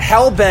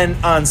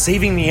hell-bent on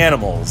saving the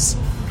animals.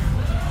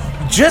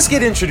 Just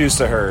get introduced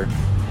to her.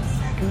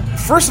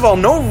 First of all,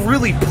 no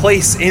really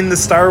place in the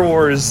Star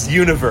Wars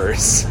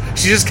universe.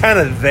 She's just kind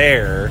of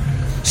there.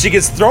 She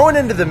gets thrown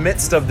into the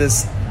midst of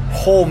this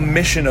whole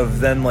mission of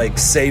them, like,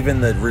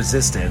 saving the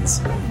Resistance.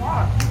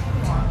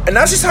 And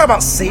now she's talking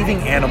about saving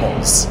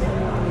animals.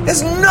 It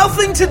has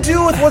nothing to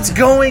do with what's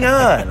going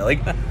on.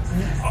 Like,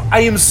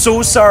 I am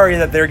so sorry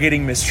that they're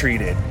getting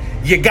mistreated.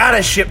 You got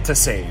a ship to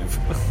save.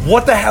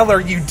 What the hell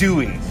are you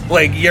doing?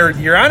 Like,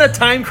 you're on a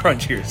time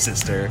crunch here,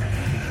 sister.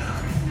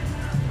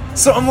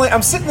 So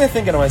I'm sitting there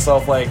thinking to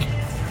myself, like,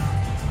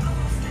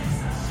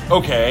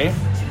 okay.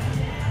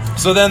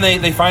 So then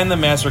they find the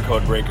Master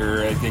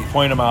Codebreaker, they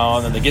point him out,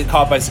 and then they get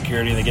caught by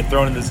security, and they get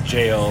thrown in this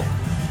jail.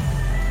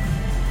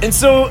 And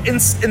so,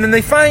 and then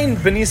they find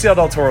Benicio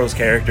del Toro's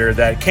character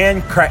that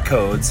can crack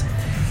codes,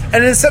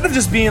 and instead of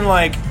just being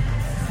like,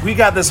 we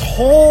got this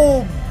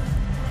whole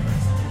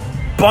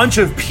bunch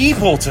of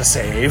people to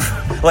save,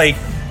 like,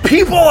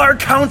 people are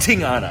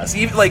counting on us.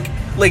 Even like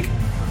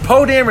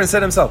Poe Dameron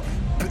said himself,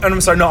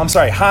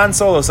 Han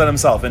Solo said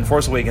himself in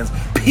Force Awakens,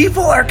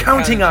 people are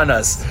counting on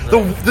us.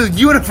 The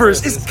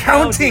universe is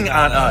counting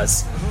on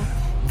us.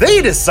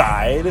 They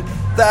decide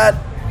that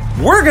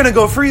we're going to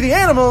go free the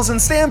animals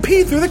and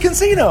stampede through the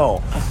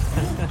casino.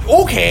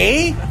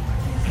 Okay.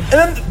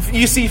 And then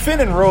you see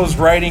Finn and Rose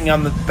riding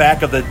on the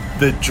back of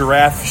the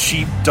giraffe,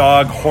 sheep,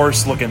 dog,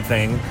 horse looking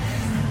thing.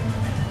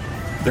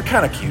 They're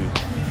kind of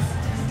cute.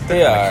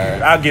 They are.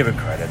 Cute. I'll give it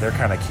credit. They're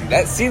kind of cute.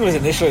 That scene was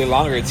initially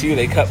longer, too.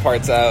 They cut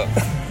parts out.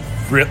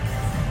 Rip.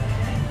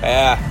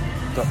 Yeah.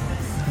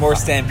 More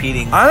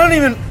stampeding. I don't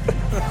even...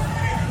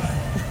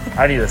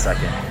 I need a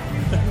second.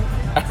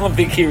 I don't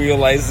think he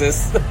realized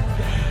this.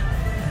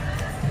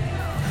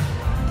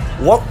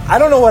 What? I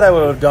don't know what I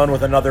would have done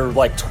with another,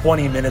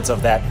 20 minutes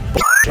of that.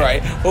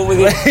 Right. What would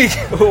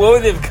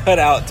they have cut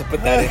out to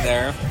put that in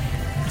there?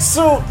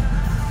 So...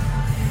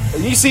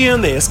 You see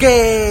them, they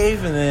escape,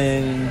 and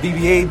then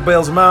BB-8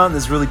 bails them out in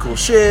this really cool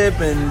ship,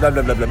 and blah,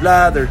 blah, blah, blah,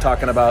 blah. They're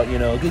talking about,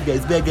 good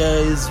guys, bad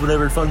guys,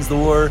 whatever funds the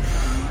war.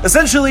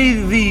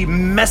 Essentially, the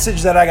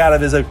message that I got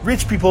of is like,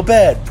 rich people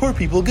bad, poor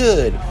people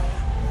good.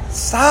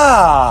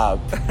 Stop.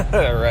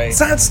 Right.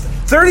 So that's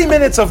 30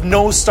 minutes of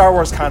no Star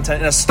Wars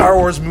content in a Star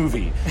Wars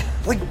movie.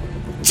 Like,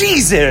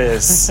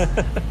 Jesus.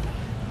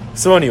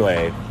 So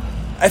anyway,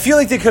 I feel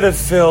like they could have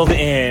filled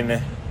in...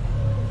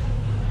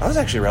 I was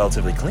actually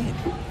relatively clean.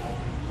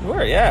 You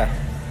were, yeah.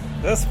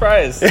 No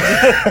surprise. They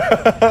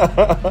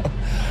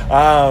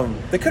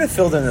could have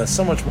filled in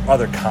so much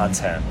other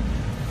content.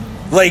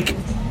 Like,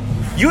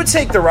 you would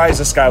take The Rise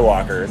of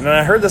Skywalker, and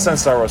I heard this on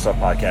Star Wars Stuff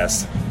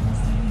Podcast.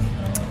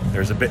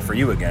 There's a bit for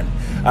you again.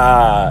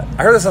 I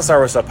heard this on Star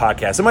Wars Stuff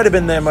Podcast. It might have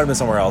been there, it might have been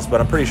somewhere else, but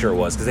I'm pretty sure it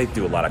was, because they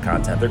do a lot of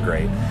content. They're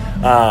great.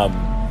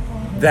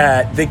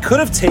 That they could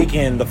have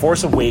taken The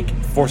Force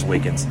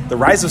Awakens, The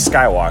Rise of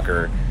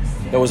Skywalker,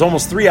 that was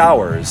almost 3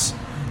 hours,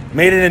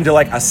 made it into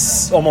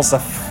almost a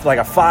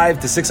 5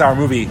 to 6 hour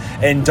movie,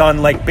 and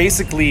done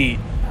basically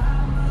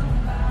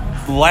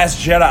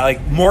Last Jedi,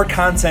 like more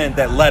content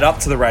that led up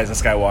to the Rise of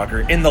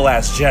Skywalker in the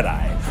Last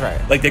Jedi. Right.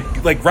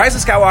 Like Rise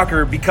of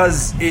Skywalker,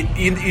 because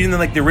even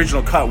like the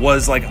original cut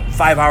was like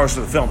 5 hours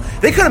for the film.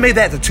 They could have made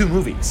that into 2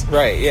 movies.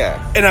 Right.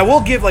 Yeah. And I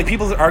will give like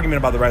people's argument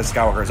about the Rise of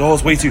Skywalker is,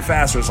 it's way too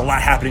fast. There's a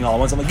lot happening all at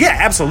once. I'm like, yeah,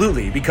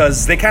 absolutely,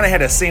 because they kind of had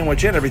to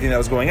sandwich in everything that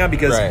was going on.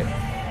 Because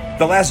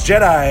the Last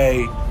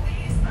Jedi,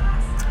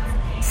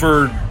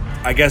 for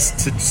I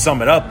guess to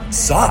sum it up,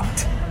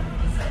 sucked.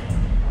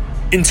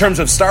 In terms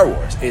of Star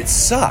Wars, it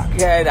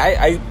sucked. Yeah, and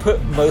I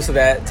put most of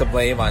that to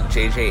blame on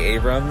J.J.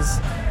 Abrams,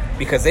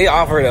 because they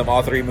offered him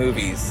all 3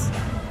 movies,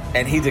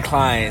 and he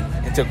declined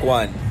and took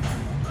one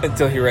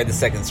until he read the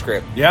second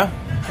script. Yeah.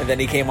 And then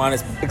he came on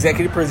as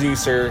executive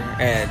producer,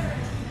 and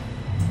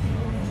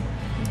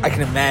I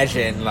can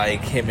imagine,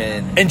 like, him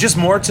and just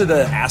more to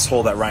the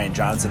asshole that Rian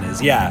Johnson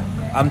is. Yeah,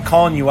 I'm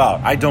calling you out.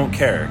 I don't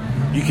care.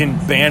 You can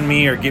ban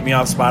me or get me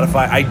off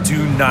Spotify. I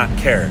do not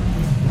care.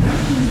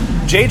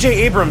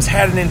 J.J. Abrams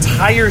had an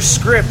entire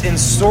script and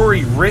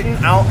story written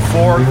out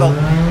for it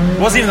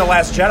wasn't even The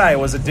Last Jedi, it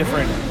was a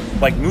different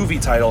like movie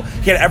title.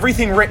 He had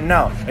everything written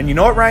out. And you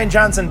know what Rian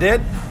Johnson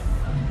did?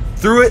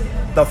 Threw it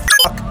the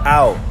fuck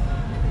out.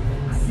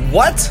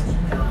 What?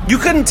 You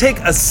couldn't take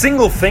a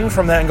single thing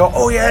from that and go,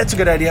 oh yeah, that's a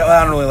good idea.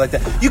 I don't really like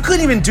that. You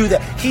couldn't even do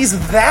that. He's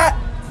that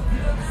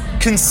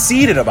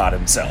conceited about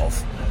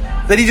himself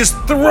that he just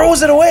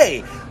throws it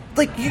away.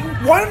 Like,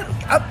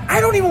 I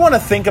don't even want to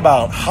think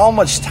about how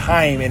much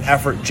time and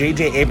effort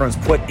J.J. Abrams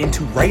put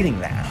into writing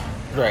that.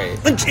 Right.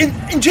 And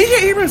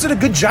J.J. Abrams did a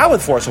good job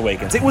with Force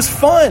Awakens. It was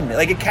fun.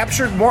 Like, it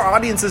captured more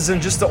audiences than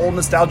just the old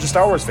nostalgia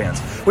Star Wars fans,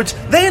 which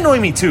they annoy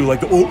me too.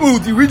 Like,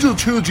 the original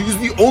trilogy is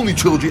the only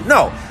trilogy.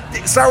 No,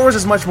 Star Wars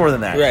is much more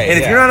than that. Right. And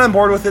if you're not on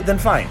board with it, then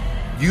fine.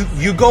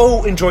 You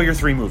go enjoy your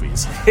 3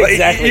 movies.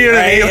 Exactly. You know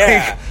what I mean?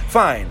 Right, Like,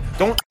 fine.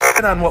 Don't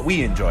on what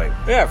we enjoy.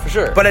 Yeah, for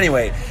sure. But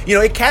anyway,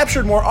 it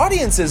captured more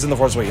audiences in The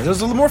Force Awakens. It was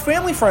a little more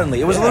family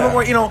friendly. It was a little bit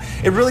more,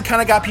 it really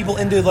kind of got people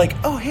into like,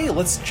 oh, hey,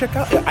 let's check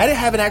out. I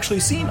haven't actually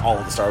seen all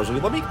of the Star Wars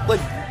movies. Let me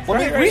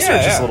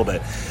research this a little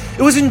bit.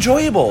 It was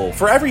enjoyable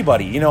for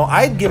everybody.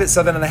 I'd give it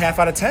 7.5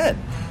 out of 10.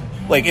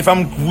 Like, if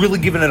I'm really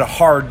giving it a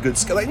hard, good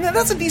score, like,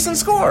 that's a decent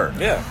score.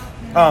 Yeah.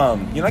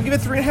 I give it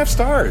 3.5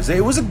 stars.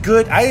 It was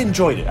I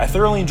enjoyed it. I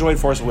thoroughly enjoyed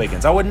Force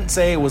Awakens. I wouldn't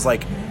say it was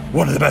like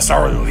one of the best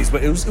Star Wars movies,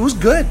 but it was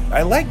good.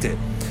 I liked it.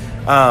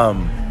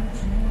 And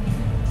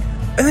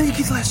then you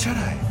get The Last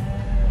Jedi.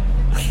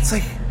 It's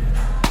like,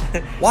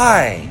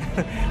 why?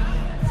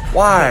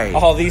 Why?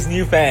 All these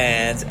new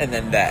fans, and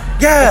then that.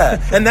 Yeah,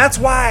 and that's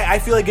why I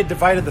feel like it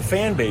divided the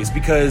fan base,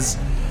 because...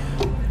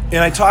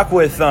 And I talked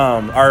with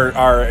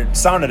our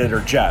sound editor,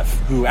 Jeff,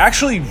 who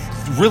actually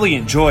really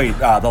enjoyed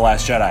The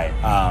Last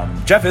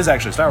Jedi. Jeff is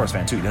actually a Star Wars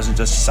fan, too. He doesn't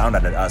just sound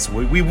edit us.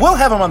 We will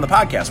have him on the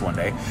podcast one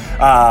day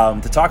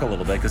to talk a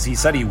little bit, because he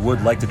said he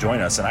would like to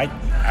join us, and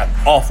I'm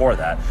all for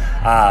that.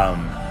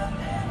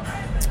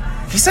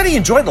 He said he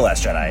enjoyed The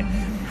Last Jedi.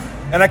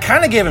 And I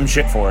kind of gave him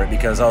shit for it,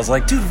 because I was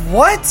like, dude,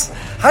 what?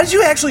 How did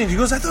you actually... He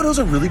goes, I thought it was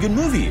a really good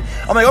movie.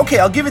 I'm like, okay,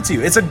 I'll give it to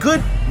you. It's a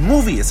good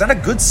movie. It's not a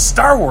good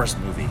Star Wars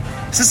movie.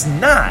 It's just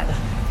not.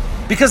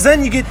 Because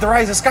then you get The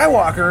Rise of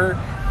Skywalker,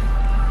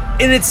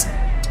 and it's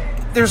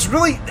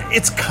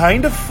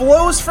kind of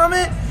flows from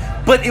it,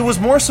 but it was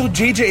more so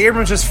J.J.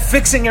 Abrams just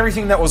fixing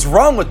everything that was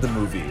wrong with the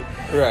movie.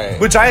 Right.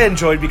 Which I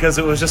enjoyed, because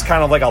it was just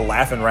kind of like a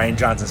laugh in Rian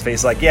Johnson's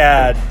face, like,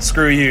 yeah,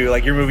 screw you,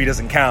 like, your movie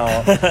doesn't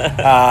count.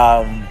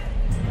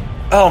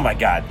 Oh my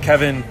God,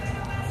 Kevin,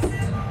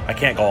 I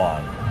can't go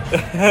on.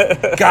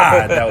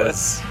 God, that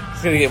was...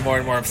 It's going to get more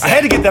and more upset. I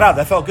had to get that out.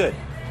 That felt good.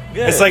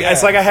 Good, it's like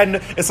I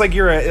had. It's like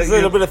you're a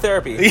little bit of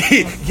therapy.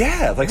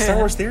 Yeah, like Star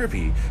Wars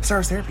therapy. Star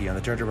Wars therapy on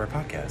the Jar Jar Bar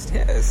podcast.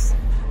 Yes,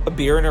 a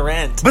beer and a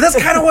rant. But that's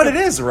kind of what it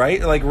is,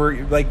 right? Like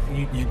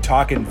you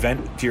talk and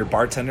vent to your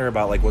bartender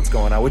about like what's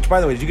going on. Which,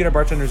 by the way, did you get our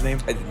bartender's name?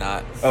 I did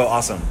not. Oh,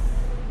 awesome.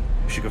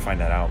 We should go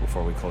find that out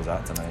before we close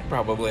out tonight.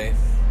 Probably.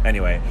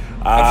 Anyway,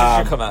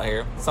 I should come out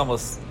here. It's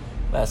almost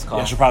last call.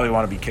 Yeah, she'll probably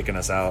want to be kicking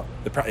us out.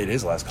 It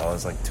is last call.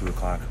 It's like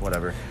 2:00,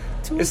 whatever.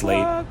 It's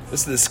late.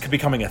 This could be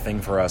becoming a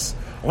thing for us.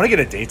 I want to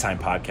get a daytime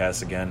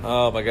podcast again.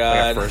 Oh my God.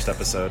 Like our first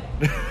episode.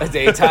 A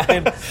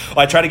daytime? Well,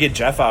 I try to get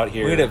Jeff out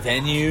here. We had a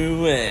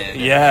venue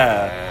and...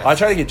 Yeah. I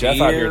tried to get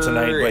Jeff out here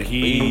tonight, but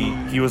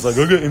he was like,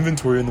 I got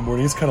inventory in the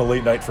morning. It's kind of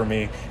late night for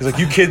me. He's like,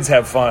 you kids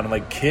have fun. I'm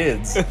like,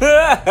 kids? He's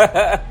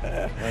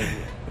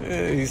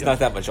not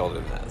that much older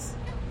than us.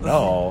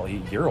 No,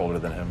 you're older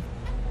than him.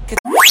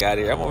 Out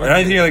here. I'm over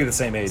I think you're like the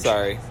same age.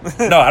 Sorry.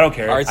 No, I don't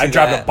care. I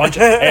dropped that. a bunch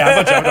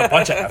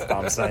of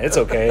F-bombs tonight. It's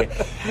okay.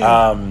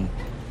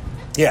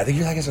 Yeah, I think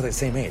you guys are the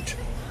same age.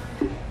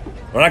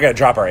 We're not going to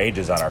drop our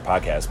ages on our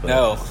podcast. But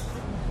No.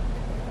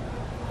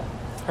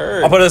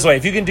 Heard. I'll put it this way.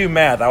 If you can do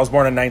math, I was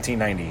born in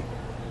 1990.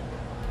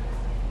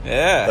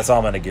 Yeah. That's all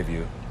I'm going to give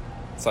you.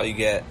 That's all you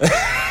get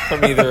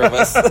from either of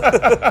us.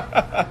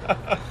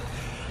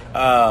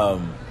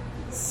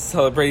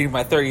 Celebrating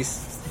my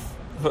 30s.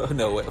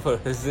 No,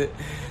 what is it?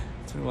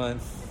 21.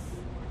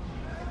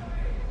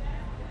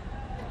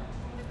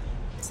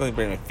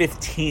 Celebrating my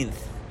 15th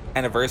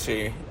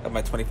anniversary of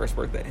my 21st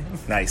birthday.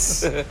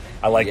 Nice.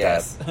 I like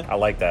Yes. that. I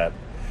like that.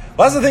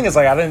 Well, that's the thing is,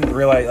 like, I didn't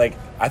realize, like,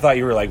 I thought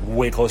you were, like,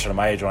 way closer to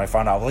my age when I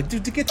found out. I was like,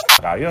 dude, get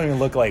the out. You don't even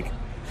look like,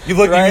 you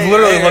Right,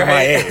 literally right, look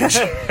right. my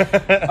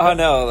age. Oh,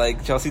 no,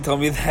 like, Chelsea told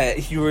me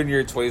that you were in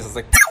your 20s. I was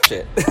like,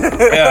 shit.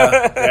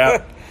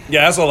 Yeah.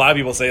 Yeah, that's what a lot of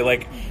people say.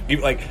 Like,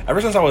 ever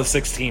since I was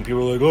 16,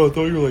 people were like, "Oh, I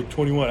thought you were like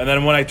 21." And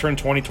then when I turned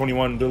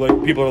 21, they're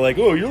like, people are like,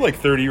 "Oh, you're like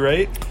 30,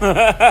 right?"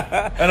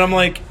 And I'm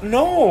like,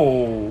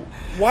 "No,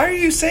 why are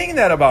you saying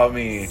that about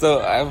me?"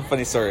 So I have a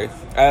funny story.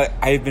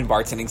 I've been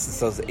bartending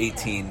since I was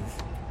 18,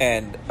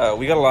 and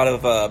we got a lot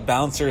of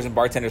bouncers and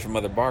bartenders from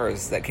other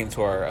bars that came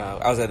to our.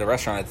 I was at a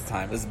restaurant at the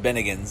time. It was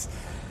Bennigan's.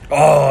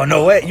 Oh,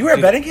 no way! You were at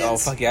Bennigan's? Oh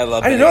fuck yeah, I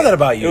love. I didn't know that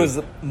about you. It was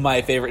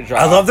my favorite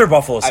drop. I love their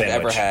buffalo sandwich I've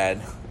ever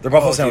had. Their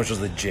buffalo Oh, sandwich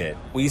dude. was legit.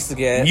 We used to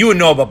get. You would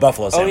know about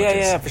buffalo Oh sandwiches.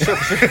 yeah, for sure.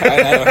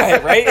 I know,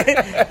 right?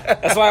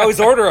 That's why I always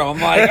order them.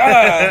 I'm like,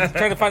 I'm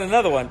trying to find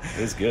another one.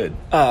 It's good.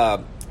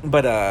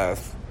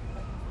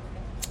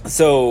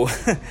 So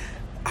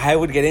I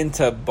would get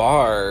into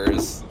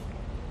bars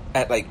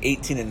at like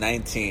 18 and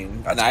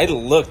 19, and I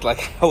looked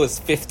like I was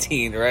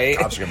 15, right?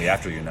 Cops are gonna be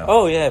after you now.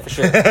 Oh yeah, for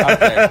sure.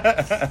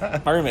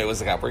 Okay. My roommate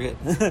was a cop. We're good.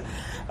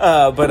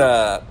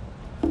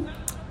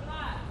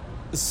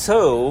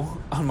 So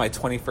on my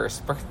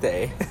 21st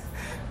birthday,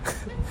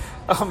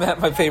 I'm at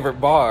my favorite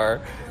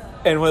bar,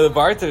 and one of the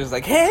bartenders is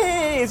like,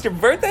 "Hey, it's your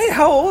birthday?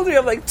 How old are you?"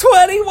 I'm like,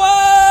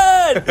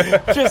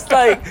 21. Just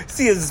like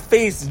see his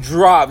face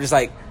drop, just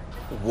like,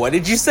 "What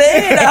did you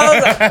say?" And I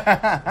was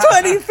like,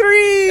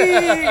 23.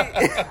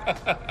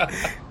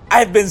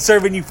 I've been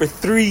serving you for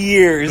 3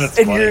 years, That's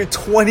and funny. you're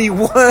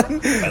 21.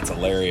 That's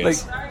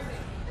hilarious. Like,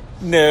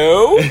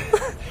 no.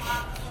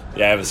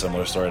 Yeah, I have a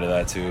similar story to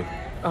that too.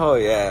 Oh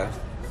yeah.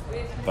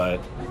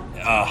 But,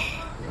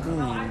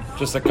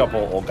 just a couple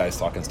old guys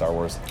talking Star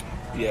Wars.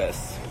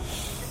 Yes.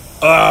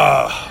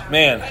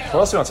 Man, what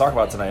else do you want to talk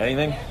about tonight?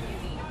 Anything?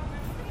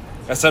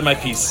 I said my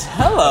piece.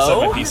 Hello. I said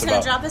my I'm piece just gonna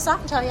about. drop this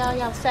off and tell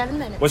y'all 7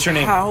 minutes. What's your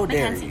name? How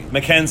dare Mackenzie. you?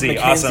 Mackenzie.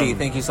 Awesome.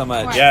 Thank you so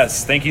much.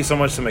 Yes, thank you so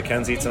much to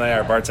Mackenzie tonight,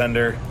 our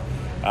bartender.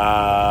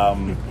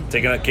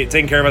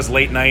 Taking care of us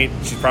late night.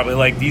 She's probably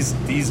like, these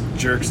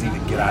jerks need to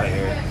get out of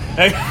here.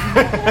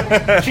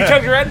 She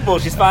chugged your Red Bull.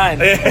 She's fine.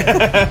 But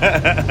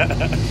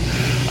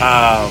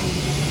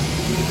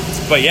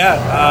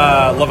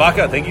yeah,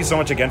 Lavaca, thank you so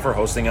much again for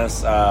hosting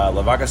us.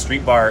 Lavaca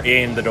Street Bar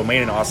in the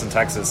Domain in Austin,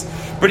 Texas.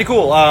 Pretty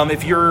cool.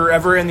 If you're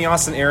ever in the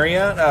Austin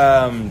area,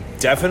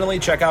 definitely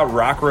check out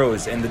Rock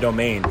Rose in the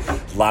Domain. A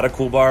lot of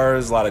cool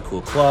bars, a lot of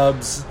cool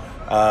clubs,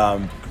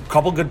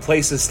 couple good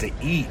places to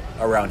eat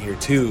around here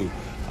too.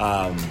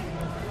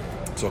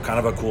 So kind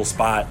of a cool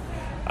spot.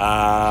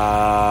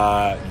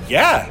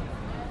 Yeah,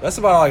 that's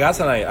about all I got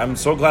tonight. I'm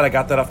so glad I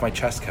got that off my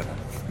chest, Kevin.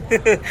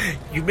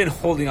 You've been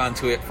holding on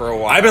to it for a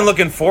while. I've been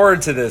looking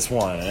forward to this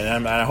one,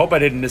 and I hope I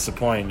didn't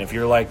disappoint. If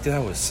you're like,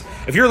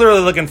 if you're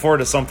literally looking forward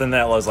to something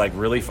that was like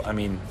really, I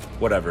mean,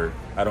 whatever.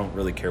 I don't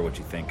really care what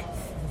you think.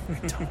 I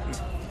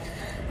don't.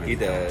 He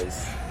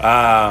does.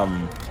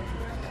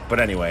 But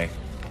anyway,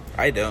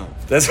 I don't.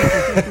 that's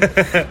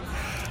yeah,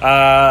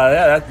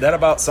 that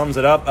about sums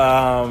it up.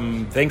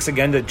 Thanks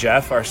again to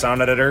Jeff, our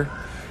sound editor.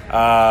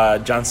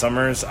 John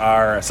Summers,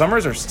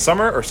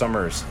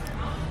 Summers.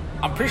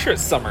 I'm pretty sure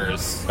it's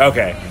Summers.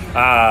 Okay,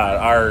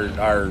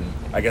 our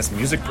I guess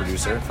music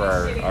producer for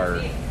our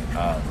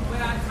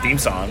theme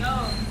song.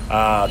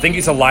 Thank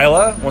you to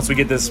Lila. Once we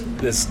get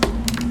this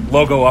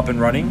logo up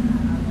and running,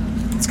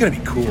 it's gonna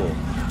be cool.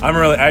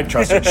 I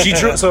trust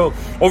her. So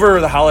over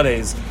the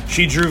holidays,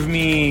 she drew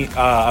me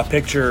a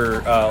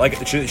picture.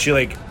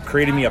 She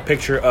created me a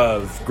picture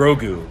of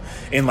Grogu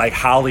in like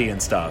holly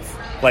and stuff,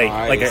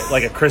 Nice.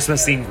 like a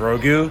Christmas themed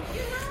Grogu.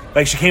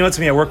 Like, she came up to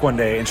me at work one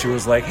day and she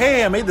was like,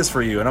 "Hey, I made this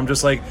for you." And I'm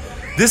just like,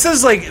 this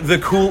is like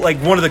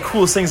one of the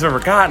coolest things I've ever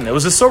gotten. It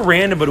was just so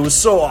random, but it was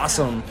so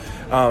awesome.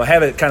 I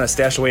have it kind of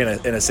stashed away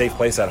in a safe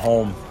place at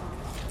home.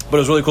 But it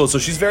was really cool. So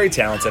she's very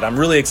talented. I'm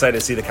really excited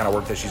to see the kind of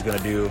work that she's going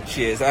to do.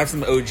 She is. I have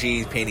some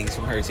OG paintings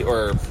from her too,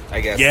 or I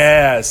guess.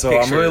 Yeah, so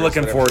I'm really pictures,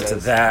 looking whatever forward it to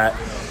is. that.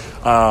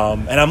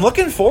 And I'm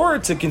looking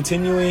forward to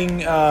continuing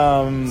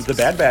the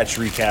Bad Batch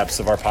recaps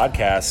of our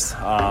podcast.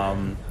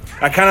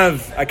 I kind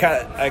of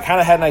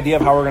had an idea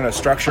of how we're going to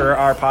structure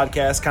our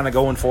podcast kind of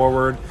going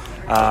forward.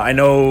 I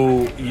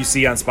know you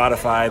see on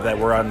Spotify that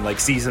we're on like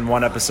season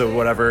 1 episode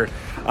whatever.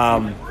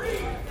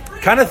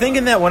 Kind of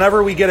thinking that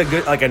whenever we get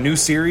a new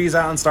series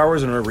out on Star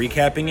Wars and we're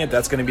recapping it,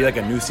 that's going to be like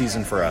a new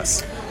season for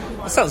us.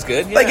 That sounds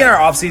good. Yeah. Like in our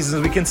off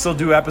seasons, we can still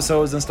do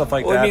episodes and stuff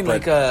like Well, that. I mean,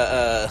 but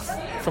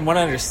from what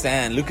I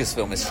understand,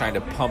 Lucasfilm is trying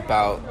to pump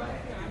out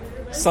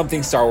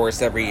something Star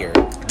Wars every year.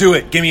 do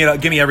it. Give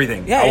me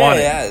everything. Yeah, I want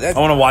it. yeah. I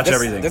want to watch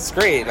everything. That's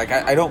great. Like,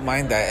 I don't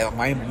mind that.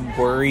 My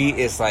worry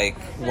is like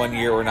 1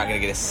 year we're not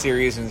going to get a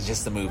series and it's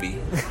just a movie.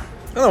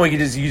 No, you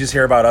just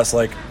hear about us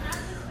like.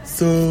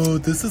 So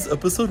this is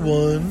episode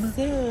 1.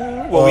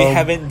 Well, we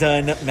haven't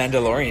done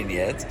Mandalorian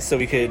yet, so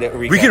we could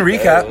recap. We can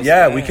recap. those.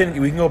 Yeah, we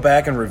can go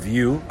back and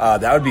review.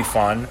 That would be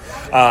fun.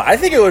 I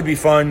think it would be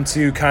fun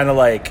to kind of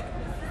like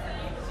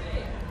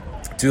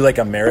do like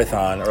a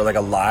marathon or like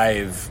a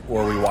live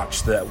where we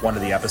watch one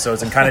of the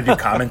episodes and kind of do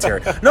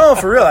commentary. No,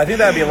 for real. I think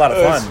that'd be a lot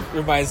of fun. It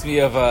reminds me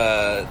of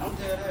that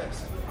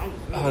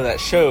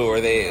show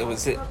where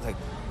was it like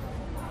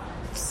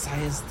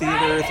Science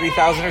Theater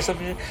 3000 or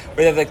something, where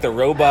they have like the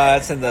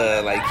robots and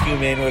the like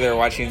human, where they're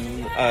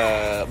watching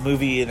a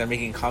movie and they're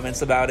making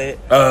comments about it.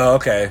 Oh,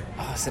 okay.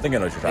 I think I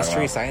know what you're talking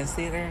Mystery about. Science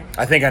Theater?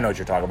 I think I know what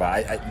you're talking about.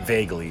 I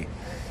vaguely.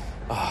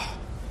 Oh,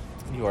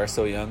 you are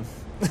so young.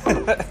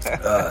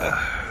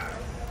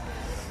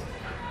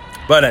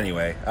 But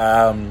anyway,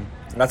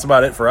 that's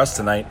about it for us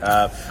tonight.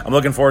 I'm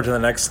looking forward to the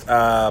next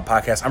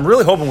podcast. I'm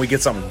really hoping we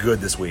get something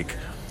good this week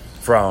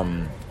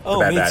from the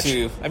Bad Batch. Me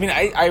too. I mean,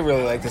 I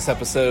really like this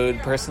episode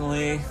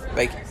personally.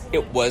 Like,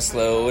 it was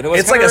slow. And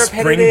it's like a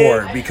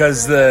springboard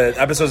because the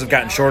episodes have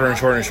gotten shorter and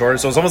shorter and shorter.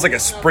 So it's almost like a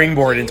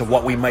springboard into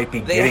what we might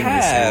be getting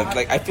this week.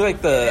 Like, I feel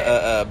like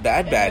the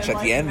Bad Batch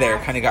at the end there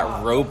kind of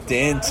got roped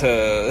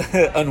into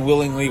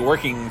unwillingly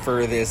working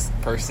for this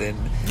person.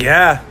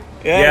 Yeah.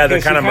 Yeah, they're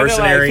kind of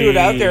mercenary. Like, threw it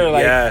out there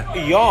like,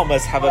 y'all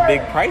must have a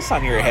big price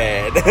on your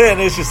head. And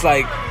it's just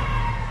like,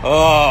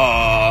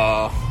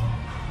 oh.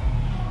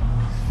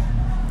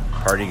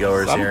 Party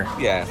goers here.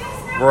 Yeah.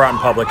 We're out in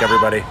public,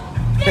 everybody.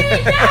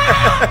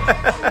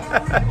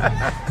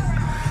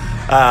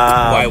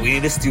 Why we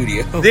need a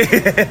studio.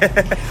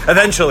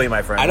 Eventually,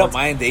 my friend. I don't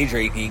mind day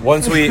drinking.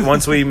 Once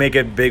we make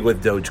it big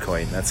with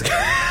Dogecoin, that's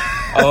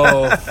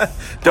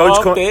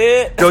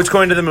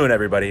Dogecoin to the moon,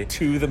 everybody.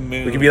 To the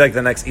moon. We could be like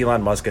the next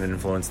Elon Musk and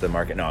influence the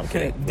market. No, I'm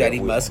kidding.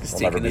 Daddy Musk is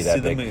taking us to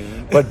the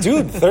moon. But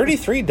dude,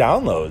 33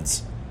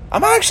 downloads.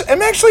 I'm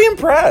actually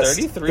impressed.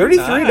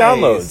 33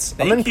 downloads.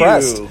 I'm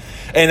impressed. You.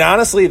 And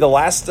honestly,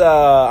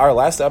 our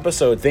last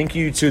episode, thank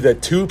you to the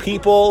 2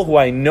 people who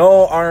I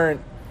know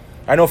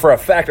for a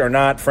fact are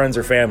not friends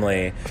or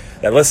family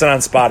that listen on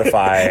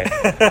Spotify.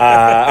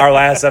 Our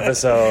last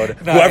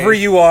episode. Nice. Whoever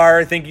you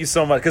are, thank you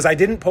so much. Because I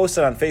didn't post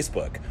it on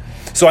Facebook.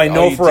 So I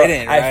know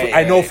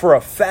I know for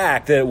a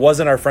fact that it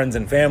wasn't our friends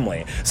and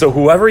family. So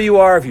whoever you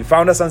are, if you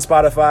found us on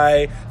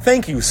Spotify,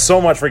 thank you so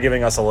much for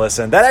giving us a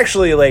listen. That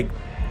actually, like,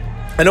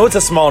 I know it's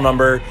a small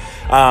number,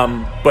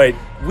 but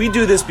we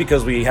do this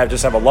because we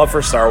just have a love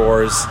for Star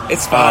Wars.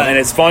 It's fun. And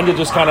it's fun to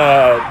just kind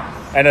of,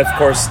 and of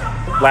course,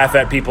 laugh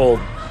at people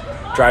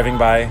driving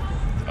by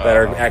that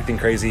are acting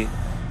crazy.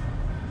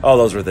 Oh,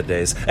 those were the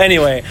days.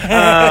 Anyway, just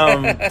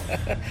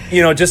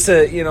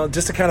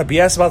to kind of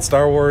BS about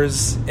Star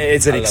Wars.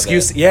 It's an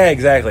excuse. Yeah,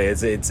 exactly.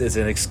 It's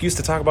an excuse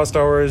to talk about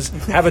Star Wars.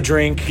 Have a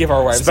drink. Give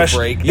our wives a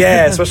break.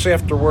 Yeah, especially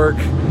after work.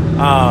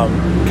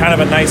 Kind of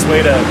a nice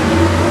way to.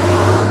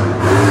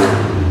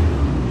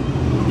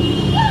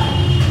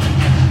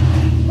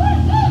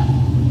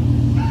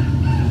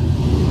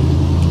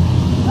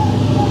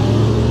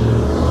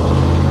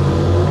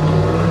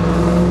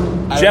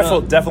 Jeff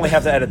will definitely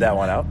have to edit that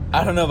one out.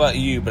 I don't know about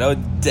you, but I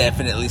would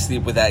definitely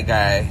sleep with that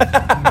guy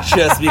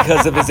just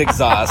because of his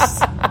exhaust.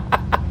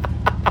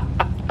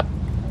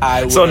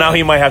 So now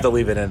he might have to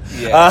leave it in.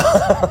 Yeah.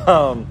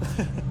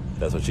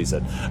 That's what she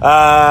said.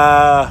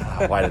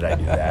 Why did I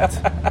do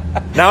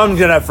that? Now I'm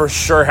going to for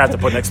sure have to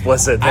put an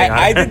explicit thing on.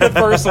 I did the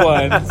first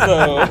one,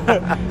 so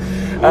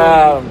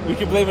we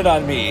can blame it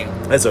on me.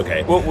 That's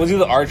okay. We'll do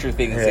the Archer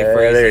thing and say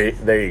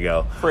phrasing. There you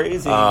go.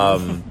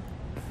 Phrasing.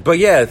 But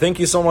yeah, thank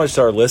you so much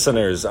to our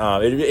listeners.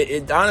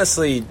 It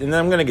honestly, and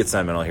I'm going to get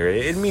sentimental here.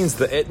 It means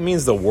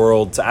the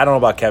world. I don't know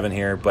about Kevin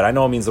here, but I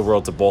know it means the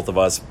world to both of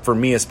us. For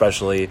me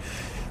especially,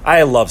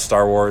 I love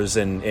Star Wars,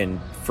 and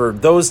for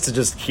those to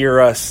just hear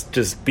us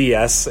just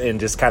BS and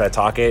just kind of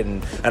talk it,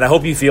 and I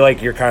hope you feel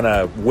like you're kind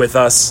of with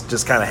us,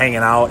 just kind of hanging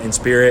out in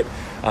spirit,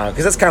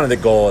 because that's kind of the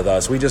goal with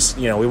us. We just,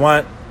 we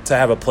want to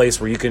have a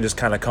place where you can just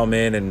kind of come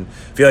in and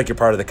feel like you're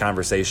part of the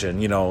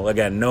conversation.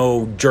 Again,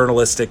 no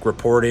journalistic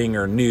reporting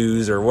or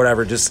news or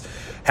whatever. Just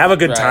have a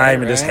good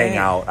time and just hang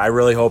out. I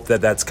really hope that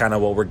that's kind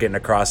of what we're getting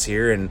across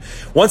here. And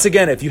once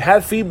again, if you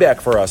have feedback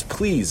for us,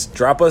 please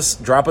drop us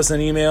an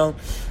email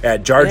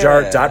at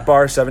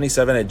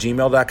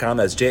jarjar.bar77@gmail.com.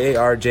 That's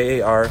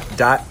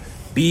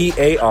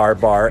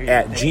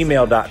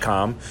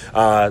jarjar.bar@gmail.com.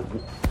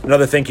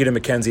 Another thank you to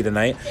Mackenzie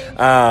tonight.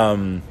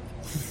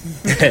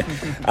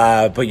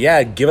 But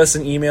yeah, give us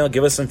an email,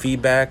 give us some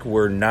feedback.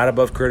 We're not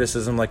above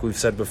criticism, like we've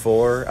said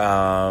before.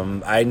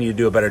 I need to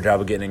do a better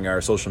job of getting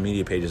our social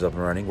media pages up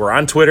and running. We're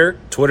on Twitter.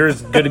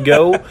 Twitter's good to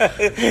go.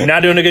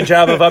 Not doing a good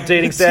job of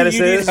updating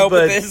statuses,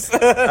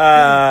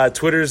 but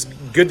Twitter's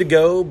good to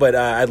go. But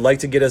I'd like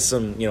to get us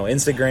some,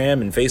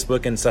 Instagram and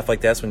Facebook and stuff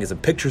like that, so we can get some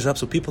pictures up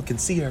so people can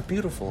see our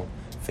beautiful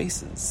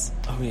faces.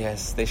 Oh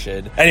yes, they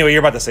should. Anyway,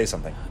 you're about to say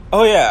something.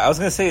 Oh yeah, I was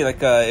gonna say,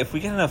 if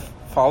we get enough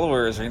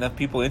followers or enough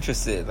people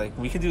interested,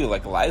 we could do a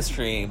live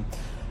stream,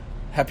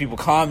 have people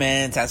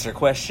comment, answer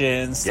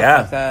questions,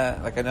 stuff like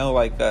that. I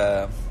know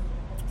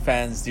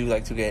fans do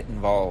like to get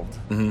involved,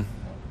 and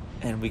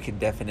we can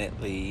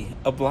definitely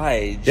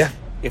oblige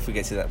if we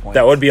get to that point.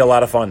 That would be a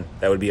lot of fun.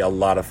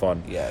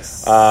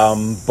 Yes.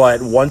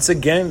 But once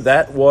again,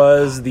 that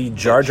was the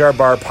Jar Jar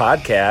Bar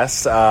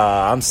podcast.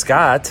 I'm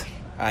Scott.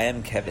 I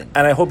am Kevin.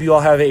 And I hope you all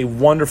have a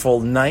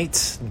wonderful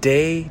night,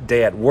 day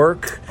at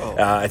work.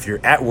 If you're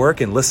at work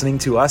and listening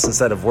to us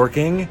instead of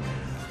working,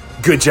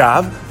 good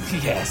job.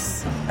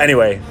 Yes.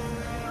 Anyway,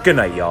 good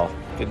night, y'all.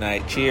 Good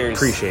night. Cheers.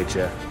 Appreciate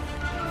you.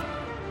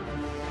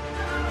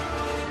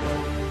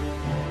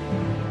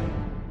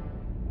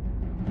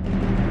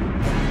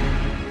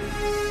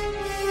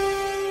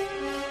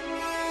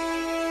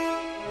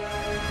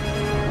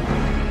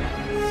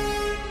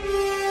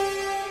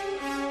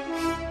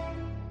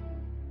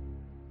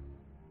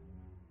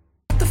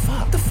 What the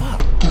fuck? The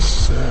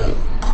fuck?